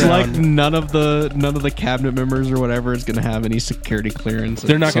walking It's around. like none of the cabinet members or whatever is going to have any security clearance.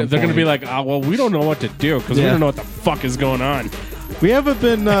 They're not. They're going to be like, oh, well, we don't know what to do because we don't know what the fuck is going on. We haven't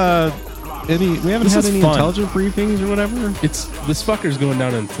been we haven't This had is any fun. intelligence briefings or whatever. It's this fucker's going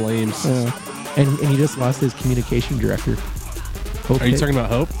down in flames. And he just lost his communication director. Hope Are you talking about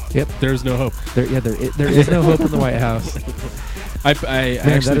hope? Yep. There's no hope. There is no hope in the White House. I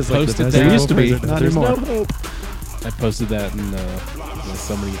actually is like the posted best that. There used to be, There's not no anymore. hope. I posted that, and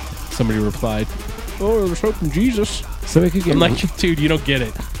somebody replied, "Oh, there's hope in Jesus." So it could get I'm like, dude, you don't get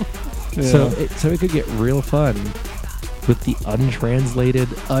it. so it could get real fun with the untranslated,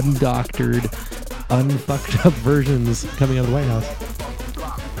 undoctored, unfucked up versions coming out of the White House.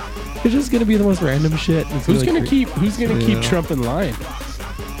 It's just gonna be the most random shit. It's Who's gonna gonna keep Trump in line?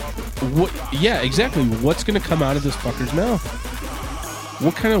 What? Yeah, exactly. What's gonna come out of this fucker's mouth?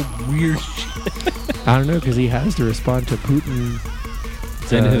 What kind of weird shit? I don't know, because he has to respond to Putin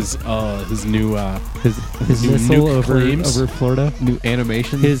And his new his new missile nuke over claims. Florida. New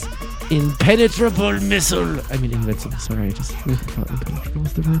animation. His impenetrable missile. I mean invincible. Sorry, I just thought impenetrable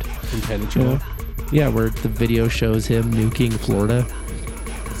was the word. impenetrable. Yeah, where the video shows him nuking Florida.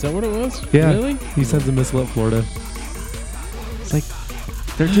 Is that what it was? Yeah, Really? he sends a missile at Florida. It's like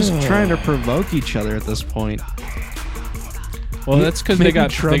they're just trying to provoke each other at this point. Well, that's because they Maybe got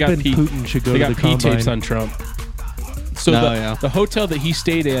Trump and P Putin should go they to got the P combine. tapes on Trump. So the hotel that he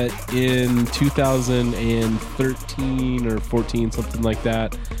stayed at in 2013 or 14, something like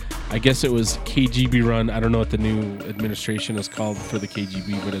that. I guess it was KGB run. I don't know what the new administration is called for the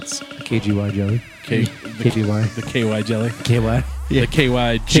KGB, but it's KGY jelly. KGY. the KY jelly, KY. the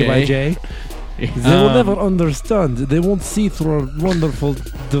KYJ. KYJ. They will never understand. They won't see through our wonderful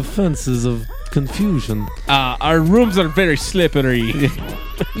defenses of confusion. Our rooms are very slippery.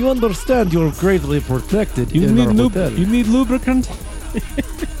 You understand you're greatly protected You in need our hotel. You need lubricant.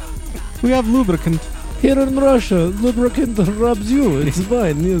 We have lubricant. Here in Russia, lubricant rubs you. It's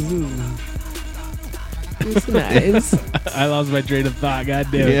fine. Yes. It's nice. I lost my train of thought. God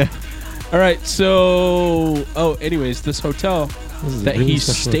damn it. Yeah. All right. So, anyways, this hotel This is that really he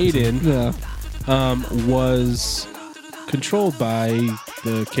special stayed episode. in Yeah. was controlled by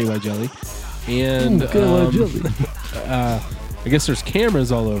the KY jelly, and KY jelly. I guess there's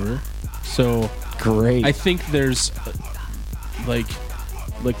cameras all over. So Great. I think there's like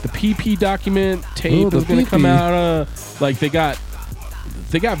the PP document tape the is going to come PP. out. Like they got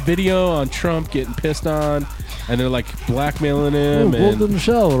video on Trump getting pissed on, and they're like blackmailing him. golden And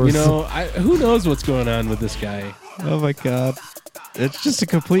showers. who knows what's going on with this guy? Oh my god. It's just a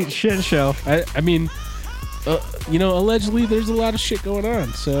complete shit show. I mean, allegedly there's a lot of shit going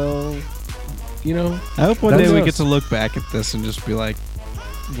on. So, I hope one That's day we us. get to look back at this and just be like,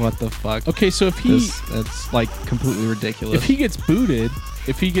 what the fuck? okay. So if he That's like completely ridiculous. if he gets booted,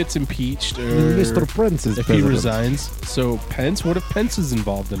 if he gets impeached, or Mr. Prince is if he president. resigns, so Pence. What if Pence is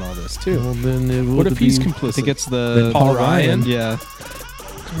involved in all this too? Well, then it What would if he's be- complicit? I think it's the Paul Ryan? Yeah.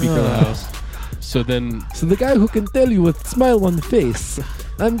 Speaker of the House. So then, So the guy who can tell you with smile on face,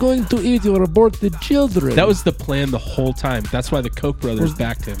 I'm going to eat your aborted children. that was the plan the whole time. That's why the Koch brothers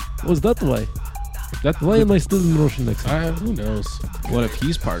backed him. Was that why? That Why am I still in Russian accent? Who knows? What if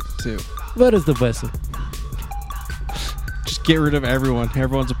he's part too? Where is the vessel? Just get rid of everyone.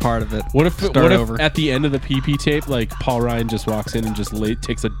 Everyone's a part of it. What if Start over. at the end of the PP tape, like Paul Ryan just walks in and just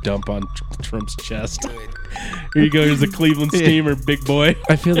takes a dump on Trump's chest? Here you go. Here's a Cleveland steamer, big boy.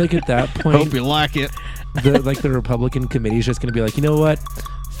 I feel like at that point, Hope you like it. the Republican committee is just going to be like, you know what?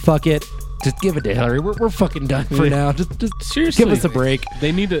 Fuck it. Just give it to Hillary. We're fucking done for now. Just Seriously, give us a break.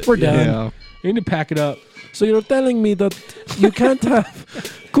 They need to. We're done. Yeah. They need to pack it up. So you're telling me that you can't have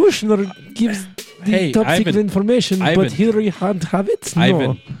Kushner gives the Hey, top secret Ivan. information, Ivan. but Hillary can't have it? No.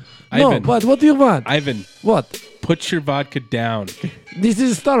 Ivan. No, Ivan. what do you want? Ivan, What? put your vodka down. This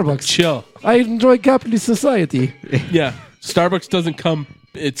is Starbucks. Chill. I enjoy capitalist society. Yeah. Starbucks doesn't come.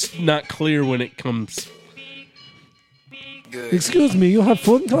 It's not clear when it comes. Excuse me, you have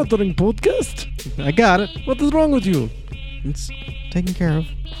phone during podcast? I got it. What is wrong with you? It's taken care of.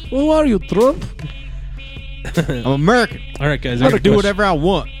 Who are you, Trump? I'm American. All right, guys. I can do question. whatever I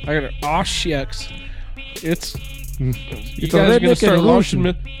want. I got it. Aw, shucks. It's. You It's guys a are gonna redneck start and a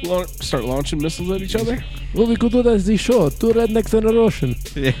launching, start launching missiles at each other? Well, we could do that as the show. Two rednecks and a Russian.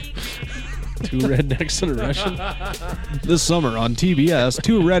 Two rednecks and a Russian? This summer on TBS,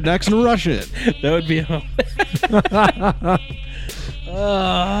 two rednecks and a Russian. That would be.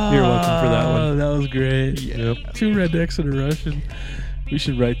 You're welcome for that one. That was great. Yep. Two rednecks and a Russian. We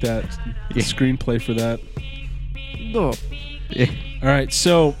should write that screenplay for that. No. Yeah. All right.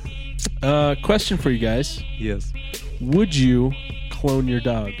 So, question for you guys: Yes. would you clone your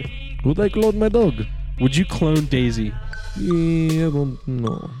dog? Would I clone my dog? Would you clone Daisy? Yeah, I don't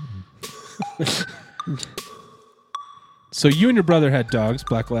know. So you and your brother had dogs,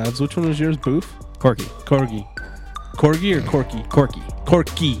 black labs. Which one was yours, Boof? Corky. Corgi. Corgi or Corky? Corky.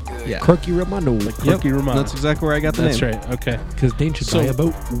 Corky. Yeah. Corky Romano. Corky Romano. That's exactly where I got the That's name. right. Okay. Because Dane should buy a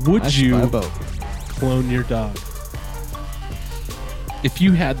boat. Would I should buy a you boat. clone your dog if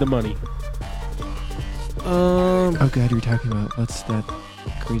you had the money? Oh God, you're talking about what's that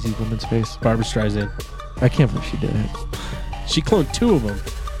crazy woman's face? Barbara Streisand. I can't believe she did it. She cloned 2 of them.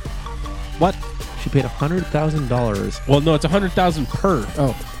 What? She paid $100,000. Well, no, it's $100,000 per.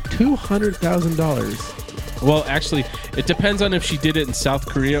 Oh, $200,000. Well, actually, it depends on if she did it in South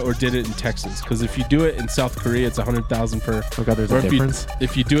Korea or did it in Texas. Because if you do it in South Korea, it's $100,000 per. Oh God, there's Or a difference.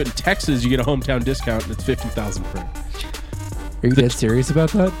 if you do it in Texas, you get a hometown discount and it's $50,000 per. Are you dead serious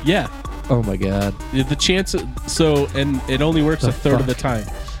about that? Yeah, Oh my God. the chance. So, and it only works a third of the time.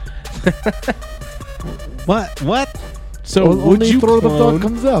 What? So would only you throw the clone? dog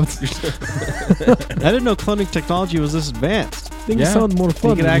comes out. I didn't know cloning technology was this advanced. Things Yeah. sound more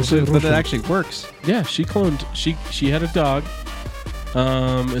fun. That it actually works. Yeah, she cloned. She had a dog.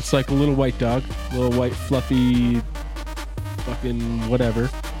 It's like a little white dog, little white fluffy, fucking whatever.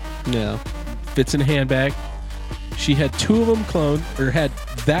 Yeah. Fits in a handbag. She had 2 of them cloned, or had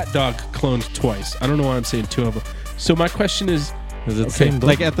that dog cloned twice. I don't know why I'm saying 2 of them. So my question is, Is it Okay, same dog?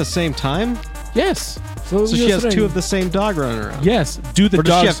 Like at the same time? yes, So she has 2 of the same dog running around. yes. Do the Or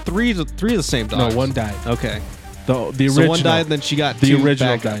does she dogs? have three of the same dogs? No, one died. Okay. The original. So one died, then she got The 2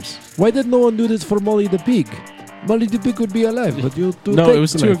 original bad guys. Why did no one do this for Molly the pig? Molly the pig would be alive, but you two No, take it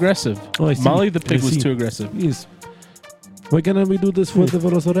was too life. aggressive. Oh, I see. Molly the pig I was see. too aggressive. Yes. Why can't we do this for the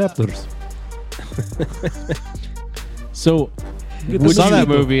velociraptors? So Get We the saw that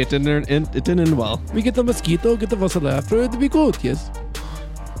mosquito. movie. It didn't end well. We get the mosquito, get the velociraptor, it'd be good, yes.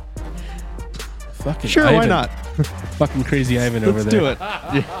 fucking Sure, Ivan. why not? Fucking crazy Ivan over Let's there. do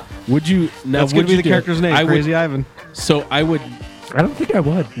it. Would you? Now, That's going would to be you the do it? character's name, I Crazy Ivan. So I would. I don't think I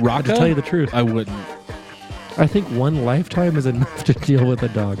would. Rocca? To tell you the truth. I wouldn't. I think one lifetime is enough to deal with a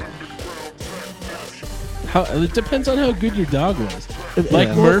dog. It depends on how good your dog was. Like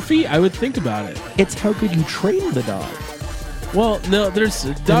Yeah. Murphy, I would think about it. It's how good you train the dog. Well, no, there's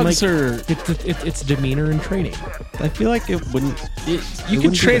dogs like, are. It's demeanor and training. I feel like it wouldn't. You can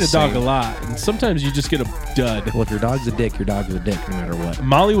wouldn't be train the a dog same. a lot, and sometimes you just get a dud. Well, if your dog's a dick, your dog's a dick no matter what.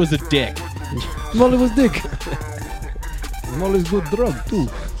 Molly was a dick. Molly was dick. Molly's good drug too.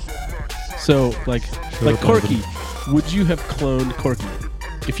 So, like up, Corky, would you have cloned Corky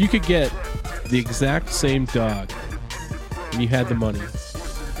if you could get the exact same dog and you had the money?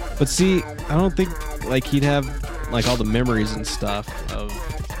 But see, I don't think like he'd have like all the memories and stuff of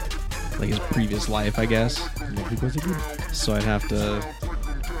like his previous life, I guess. Because it good. So I'd have to.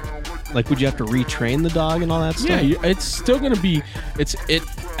 Like, would you have to retrain the dog and all that stuff? Yeah, it's still gonna be. It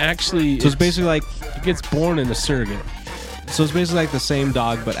actually. So it's basically like. it gets born in a surrogate. So it's basically like the same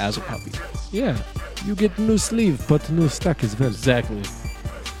dog, but as a puppy. Yeah, You get new sleeve, but new stack as well. exactly.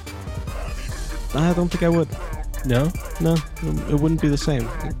 I don't think I would. No, No, it wouldn't be the same.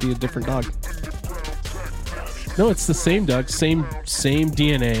 It'd be a different dog. no, it's the same dog, same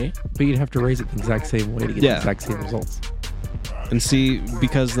DNA. But you'd have to raise it the exact same way to get Yeah. the exact same results. And see,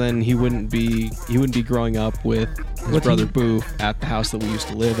 because then he wouldn't be growing up with his What's brother he- Boof at the house that we used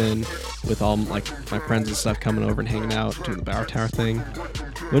to live in, with all like my friends and stuff coming over and hanging out, doing the Bauer Tower thing.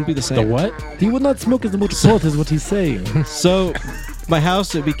 Wouldn't be the same. The what? He would not smoke as much pot is what he's saying. So, my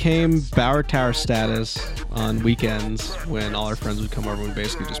house, it became Bauer Tower status on weekends when all our friends would come over and we'd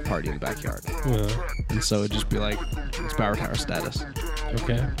basically just party in the backyard. And so it'd just be like, it's Bauer Tower status.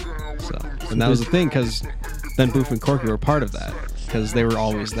 Okay. So, and that was the thing, because then Boof and Corky were part of that, because they were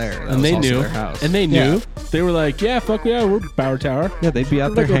always there. That And was they also knew. their house. And they knew. Yeah. They were like, yeah, fuck yeah, we're Bauer Tower. Yeah, they'd be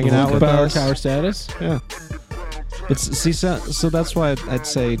out there Like a hanging out with Bauer us. Tower status. Yeah. But see, so that's why I'd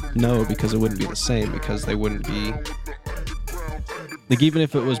say no, because it wouldn't be the same, because they wouldn't be... Like, even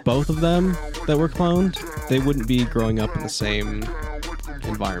if it was both of them that were cloned, they wouldn't be growing up in the same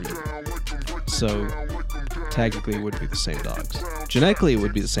environment. So, technically, it would be the same dogs. Genetically, it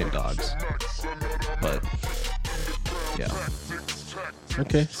would be the same dogs. But, yeah.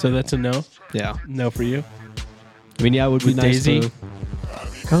 Okay, so that's a no. Yeah. No for you. I mean, yeah, it would be With nice Daisy? to...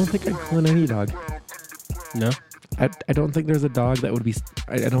 I don't think I'd clone any dog. No. I don't think there's a dog that would be,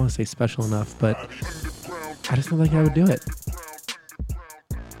 I don't want to say special enough, but I just don't think I would do it.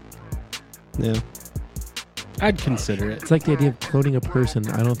 Yeah. I'd consider it. It's like the idea of cloning a person.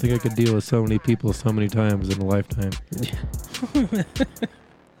 I don't think I could deal with so many people so many times in a lifetime.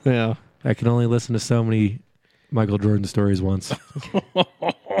 Yeah. I can only listen to so many Michael Jordan stories once.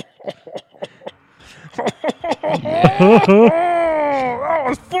 That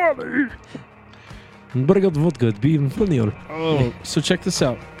was funny. But I got vodka. It'd be even funnier. Oh, so check this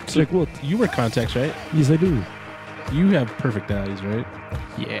out. Check what? You wear contacts, right? Yes, I do. You have perfect eyes, right?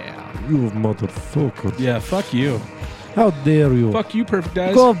 Yeah. You motherfucker. Yeah, fuck you. How dare you? Fuck you, perfect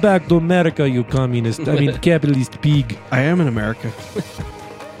eyes. Go back to America, you communist. I mean, capitalist pig. I am in America.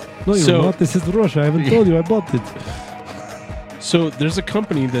 No, you're So- not. This is Russia. I haven't told you. I bought it. So there's a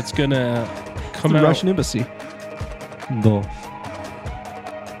company that's gonna come The out. Russian embassy. No.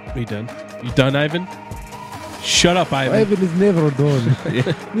 Are you done? You done, Ivan? Shut up, Ivan. Ivan is never done.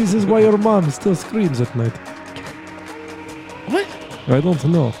 This is why your mom still screams at night. What? I don't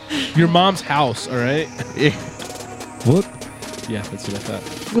know. Your mom's house, all right? What? Yeah, that's what I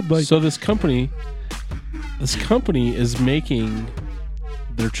thought. Goodbye. So this company is making.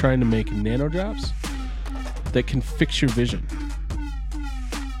 They're trying to make nano drops that can fix your vision.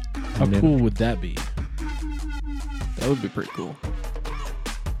 How Nano- cool would that be? That would be pretty cool.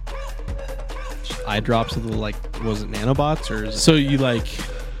 Just eye drops of the, like, was it nanobots or is it? So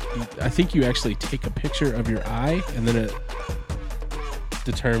I think you actually take a picture of your eye and then it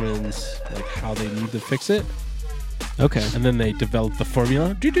determines like how they need to fix it, Okay. and then they develop the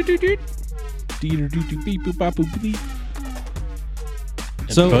formula.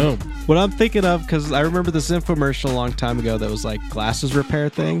 And So boom. what I'm thinking of, because I remember this infomercial a long time ago that was like glasses repair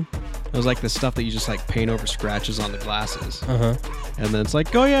thing. It was like the stuff that you just like paint over scratches on the glasses. Uh-huh. And then it's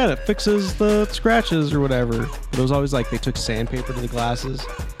like, oh yeah, it fixes the scratches or whatever. But it was always like they took sandpaper to the glasses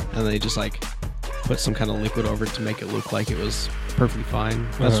and they just like put some kind of liquid over it to make it look like it was perfectly fine.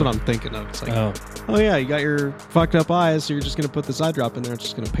 That's Uh-huh. what I'm thinking of. It's like, Oh. oh yeah, you got your fucked up eyes, so you're just gonna put this eye drop in there. It's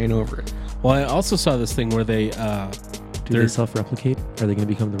just gonna paint over it. Well, I also saw this thing where they Do they self-replicate? Are they going to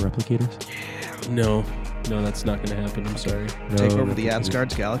become the replicators? no, that's not going to happen. I'm sorry. No, Take over the replicators.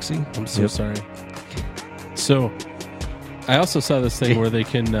 Asgard's galaxy. I'm so Yep. sorry. So, I also saw this thing where they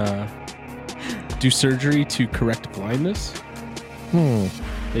can do surgery to correct blindness.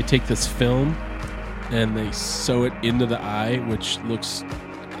 They take this film and they sew it into the eye, which looks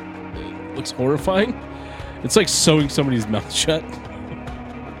horrifying. It's like sewing somebody's mouth shut.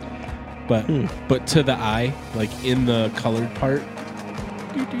 But to the eye, like in the colored part,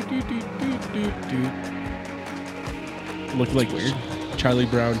 looked like weird Charlie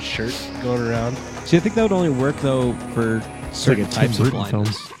Brown shirt going around. See, I think that would only work though for certain like a types Tim of Burton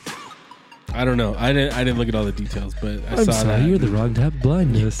blindness. I don't know. I didn't look at all the details, but I I'm saw sorry, that. you're the wrong type of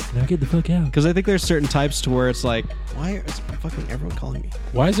blindness. Now get the fuck out. Because I think there's certain types to where it's like, why is fucking everyone calling me?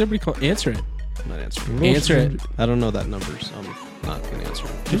 Why is everybody calling? Answer it. I'm not answering. Answer it. I don't know that number, so I'm not gonna answer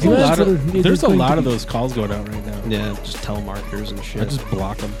it. There's You a lot answer it, of it there's is a going lot to of be- those calls going out right now. Yeah, just telemarketers and I shit. just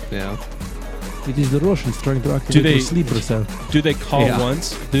block them. Yeah. It is the Russians trying to activate they- your sleeper cell. Do they call Yeah.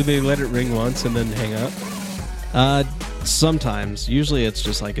 once? Do they let it ring once and then hang up? Sometimes. Usually it's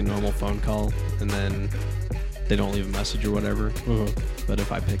just like a normal phone call, and then they don't leave a message or whatever. But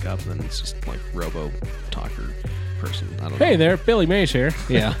if I pick up, then it's just like robo talker person. I don't know. Hey there, Billy Mays here.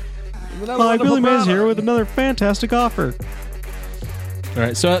 Yeah. Hi, Billy Mays here with another fantastic offer. All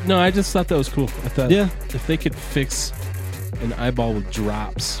right, so no, I just thought that was cool. I thought, Yeah. if they could fix an eyeball with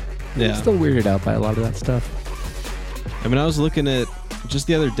drops. Yeah. Still weirded out by a lot of that stuff. I mean, I was looking at just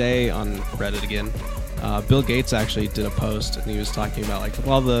the other day on Reddit again. Bill Gates actually did a post, and he was talking about like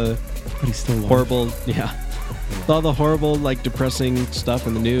all the But he's still alive. horrible, with all the horrible, like depressing stuff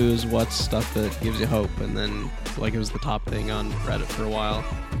in the news. What's stuff that gives you hope? And then like it was the top thing on Reddit for a while,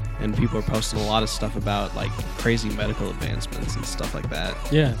 and people are posting a lot of stuff about like crazy medical advancements and stuff like that.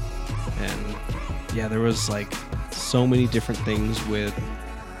 Yeah. And yeah, there was like so many different things with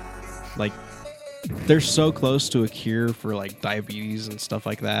like they're so close to a cure for like diabetes and stuff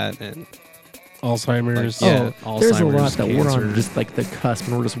like that, and Alzheimer's. Like, yeah. Oh, there's a lot Alzheimer's, that we're on cancer. just like the cusp,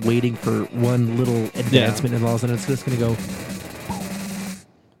 and we're just waiting for one little advancement, and all of a sudden it's just going to go.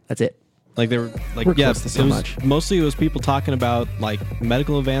 That's it. like they were like We're yeah, close to so it was much. mostly it was people talking about like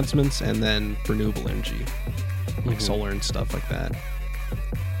medical advancements and then renewable energy, like solar and stuff like that,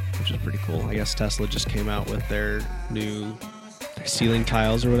 which is pretty cool. I guess Tesla just came out with their new ceiling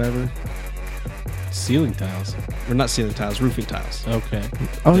tiles or whatever, Ceiling tiles. or not ceiling tiles, roofing tiles, Okay.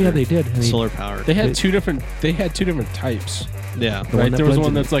 Oh yeah, they did. I mean, solar powered. They had Wait. two different types. Yeah, The one Right? that There was blends one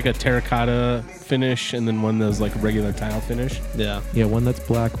in- that's like a terracotta finish and then one that's like regular tile finish. yeah, Yeah, one that's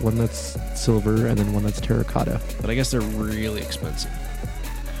black, one that's silver, and then one that's terracotta. but I guess they're really expensive.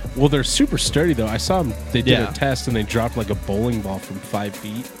 Well, they're super sturdy though. I saw them. They did Yeah. a test and they dropped like a bowling ball from 5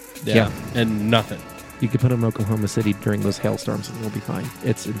 feet. Yeah. And nothing. You could put them in Oklahoma City during those hailstorms and it'll be fine.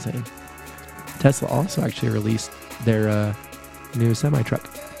 It's insane. Tesla also actually released their new semi-truck.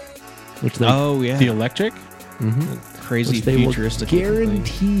 Which they, The electric? Crazy which they futuristic will looking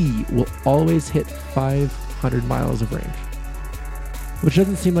thing. guarantee will always hit 500 miles of range. Which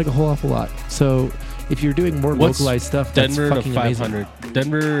doesn't seem like a whole awful lot. So if you're doing more What's localized stuff, Denver that's to fucking 500. amazing.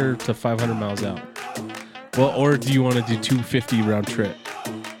 Denver to 500 miles out. Well, or do you want to do 250 round trip?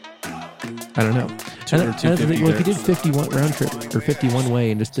 I don't know. Two or And that's the 250 thing, well, if you there. did 51 round trip or 51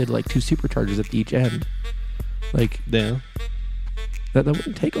 way and just did like 2 superchargers at each end, like Yeah. that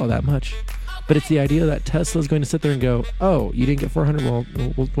wouldn't take all that much. But it's the idea that Tesla's going to sit there and go, oh, you didn't get 400, well,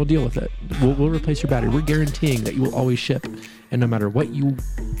 we'll deal with it. We'll replace your battery. We're guaranteeing that you will always ship. And no matter what you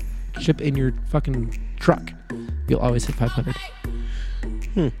ship in your fucking truck, you'll always hit 500.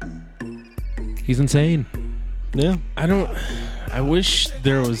 He's insane. Yeah. I wish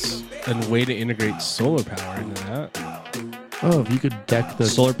there was a way to integrate solar power into that. Oh, if you could deck the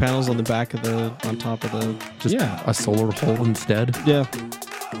Solar panels on the back of on top of the. just a solar hole instead. Yeah.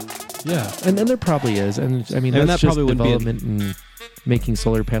 Yeah. And there probably is. And I mean, And that's that just probably would be a- development and making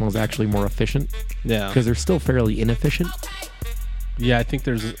solar panels actually more efficient Yeah. because they're still fairly inefficient. Yeah, I think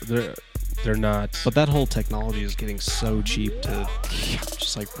they're not. But that whole technology is getting so cheap to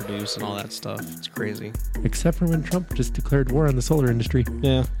just like produce and all that stuff. It's crazy. Except for when Trump just declared war on the solar industry.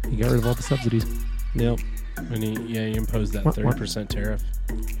 Yeah. He got rid of all the subsidies. Yep. when he imposed that What? 30% tariff.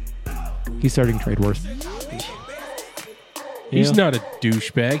 He's starting trade wars. He's Yeah. not a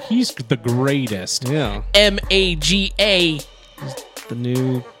douchebag. He's the greatest. Yeah. MAGA. The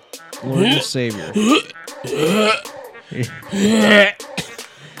new Lord and Savior.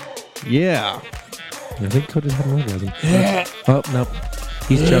 Yeah. I think Cody had an orgasm. Oh, nope.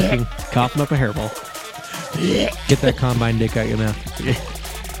 He's choking. Coughing up a hairball. Get that combine dick out your mouth.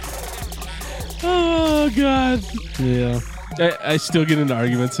 Oh, God. Yeah. I still get into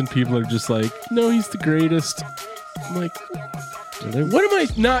arguments and people are just like, no, he's the greatest. I'm like, what am I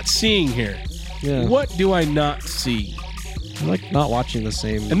not seeing here? Yeah. What do I not see? I'm like not watching the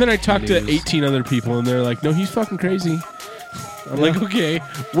same. And then I talk to news. 18 other people and they're like, no, he's fucking crazy. I'm like, okay,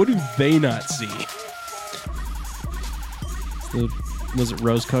 what do they not see? Was it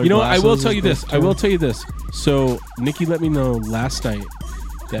rose-colored You know, I will glasses tell you is this. the I will term? tell you this. So Nikki let me know last night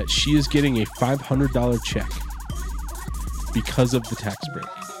that she is getting a $500 check because of the tax break.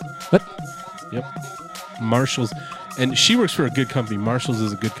 What? Yep. Marshall's, and she works for a good company. Marshall's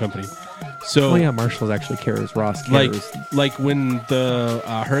is a good company. So Oh, yeah, Marshall's actually cares. Ross cares. like when the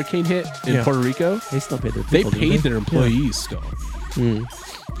hurricane hit in Yeah. Puerto Rico, They still pay their they people, didn't paid they? their employees still.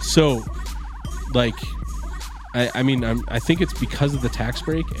 So, like, I mean, I think it's because of the tax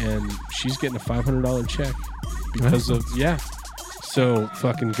break, and she's getting a $500 check because of So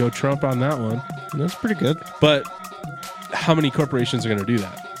fucking go Trump on that one. That's pretty good. But how many corporations are going to do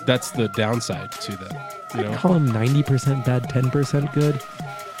that? That's the downside to that. You know, Call him 90% bad, 10% good.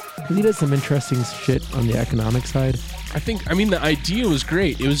 Because he does some interesting shit on the economic side. I mean, the idea was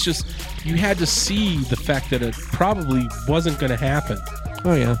great. It was just you had to see the fact that it probably wasn't going to happen.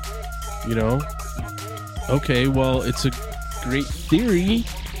 Oh, yeah. You know, okay, well, it's a great theory,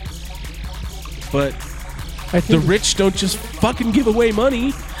 but I the think, rich don't just fucking give away money.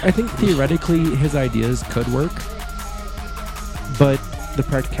 I think theoretically his ideas could work. But the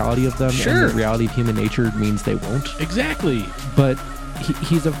practicality of them Sure. and the reality of human nature means they won't. Exactly. But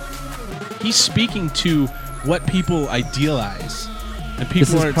he's a... He's speaking to what people idealize, and people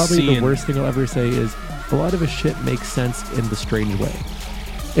This is aren't probably seeing. the worst thing I'll ever say is a lot of his shit makes sense in the strange way.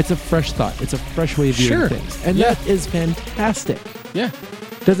 It's a fresh thought. It's a fresh way of viewing Sure. things. And Yeah. that is fantastic. Yeah.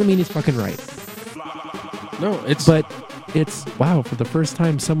 Doesn't mean he's fucking right. No, it's But it's, wow, for the first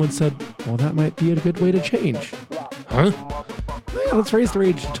time someone said, well, that might be a good way to change. huh? Yeah, let's raise the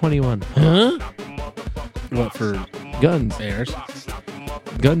age to 21. Huh? What for Guns. heirs?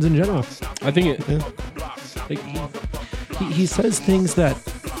 Guns in general. I think it. Like, he says things that,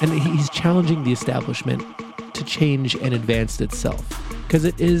 and he's challenging the establishment to change and advance itself. Because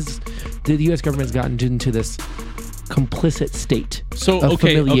it is, the U.S. government's gotten into this complicit state So, of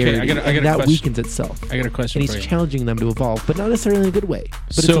okay, familiarity, I got a and that question. weakens itself. I got a question And for he's you. challenging them to evolve, but not necessarily in a good way.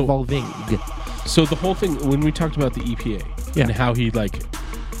 But it's So- evolving. So the whole thing when we talked about the EPA Yeah. and how he like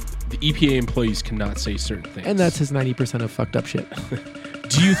the EPA employees cannot say certain things, And that's his 90% of fucked up shit.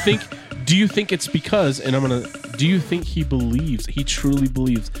 Do you think it's because, and do you think he truly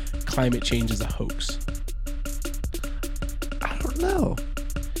believes climate change is a hoax? I don't know.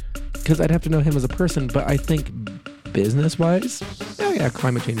 Because I'd have to know him as a person, but I think business-wise, Oh yeah,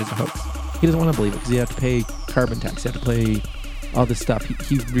 climate change is a hoax. He doesn't want to believe it because you have to pay carbon tax. You have to pay all this stuff.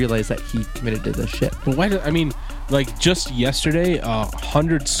 He realized that he committed to this shit. But why? Like just yesterday,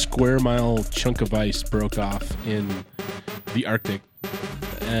 100 square mile chunk of ice broke off in the Arctic,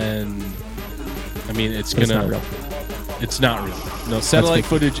 and I mean it's But gonna. It's not real. It's not real. No, satellite fake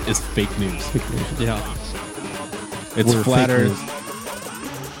footage is fake news. Fake news. Yeah. It's We're flat fake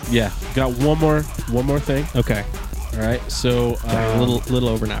Earth. news. Yeah, got one more thing. Okay. All right, so A little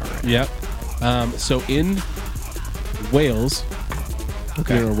over an hour. Right? Yep. So in Wales,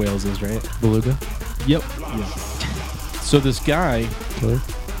 Okay. you know where Wales is, right? Beluga. Yep. So this guy Killer.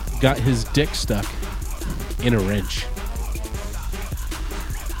 got his dick stuck in a wrench.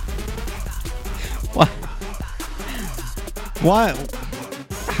 What? Why?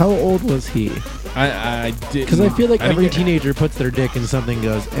 How old was he? I did Because I feel like every didn't get- teenager puts their dick in something and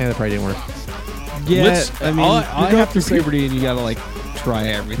goes, that probably didn't work. Yeah. Let's- I mean, all you I go have through to say- puberty and you gotta like try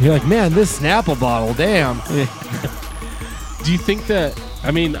everything. You're like, man, this Snapple bottle, damn. Do you think that?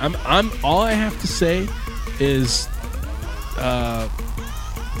 I mean, I'm. All I have to say is,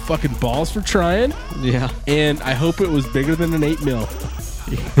 fucking balls for trying, Yeah. and I hope it was bigger than an 8 mil.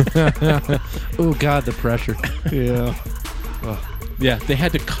 Oh, God, the pressure. Yeah. Yeah, they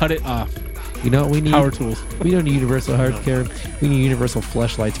had to cut it off. You know what we need? Power tools, We don't need universal healthcare. We need universal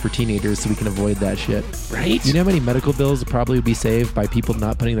fleshlights for teenagers so we can avoid that shit. right? You know how many medical bills would probably be saved by people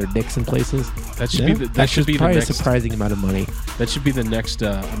not putting their dicks in places? That should Yeah. be the, that should be the probably next. a surprising amount of money. That should be the next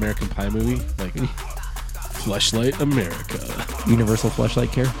American Pie movie, like Fleshlight America. Universal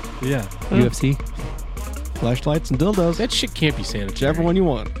fleshlight care. Yeah, UFC. Flashlights and dildos. that shit can't be sanitary. Whichever one you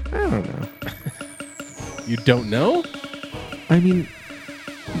want. I don't know. You don't know? I mean,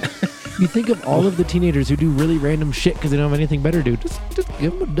 you think of all of the teenagers who do really random shit because they don't have anything better to do. Just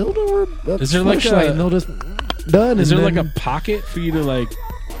give them a dildo or a Is there like fleshlight a- and they'll just done. Is and there like a then- pocket for you to like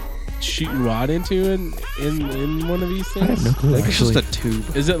shoot your rod into in one of these I have things? no clue. Like it's Actually, just a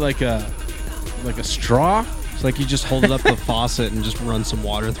tube. Is it like a straw? It's like you just hold it up to the faucet and just run some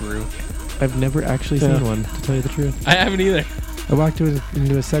water through. I've never actually seen one, to tell you the truth. I haven't either. I walked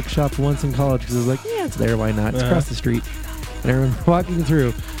into a sex shop once in college because I was like, yeah, it's there. Why not? It's across the street. And I remember walking through.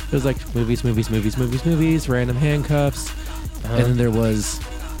 It was like movies, random handcuffs. And then there was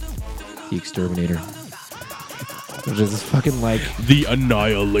The Exterminator. Which is this fucking like... The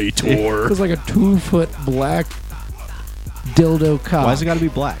Annihilator. It was like a 2-foot black dildo cock. Why's it got to be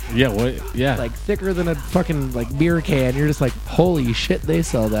black? Yeah, what? Yeah. Like thicker than a fucking like beer can. You're just like, holy shit, they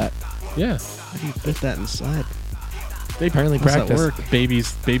sell that. yeah. How do you fit that inside? They Apparently How's that practice. work?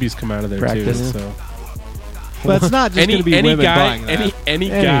 babies come out of there Practice. too. So But it's not just going to be women buying that.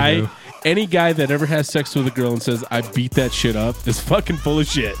 any guy that ever has sex with a girl and says I beat that shit up is fucking full of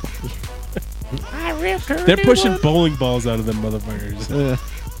shit. They're pushing bowling balls out of them motherfuckers.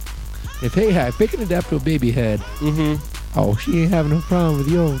 If pick an adapt to a baby head. Mm-hmm. Oh, she ain't having no problem with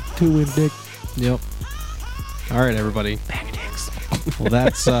your 2-inch dick. Yep. All right, everybody. Well,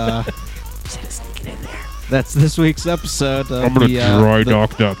 that's that's this week's episode. Of I'm gonna dry the-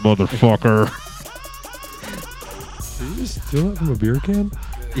 dock that motherfucker. Did you just steal it from a beer can?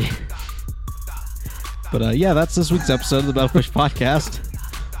 But yeah, that's this week's episode of the Bellfish Podcast.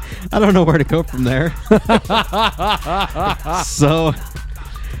 I don't know where to go from there. So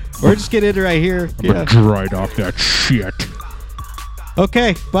we're just getting it right here. I'm gonna dry dock that shit.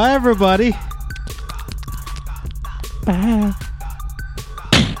 Okay. Bye, everybody. Bye.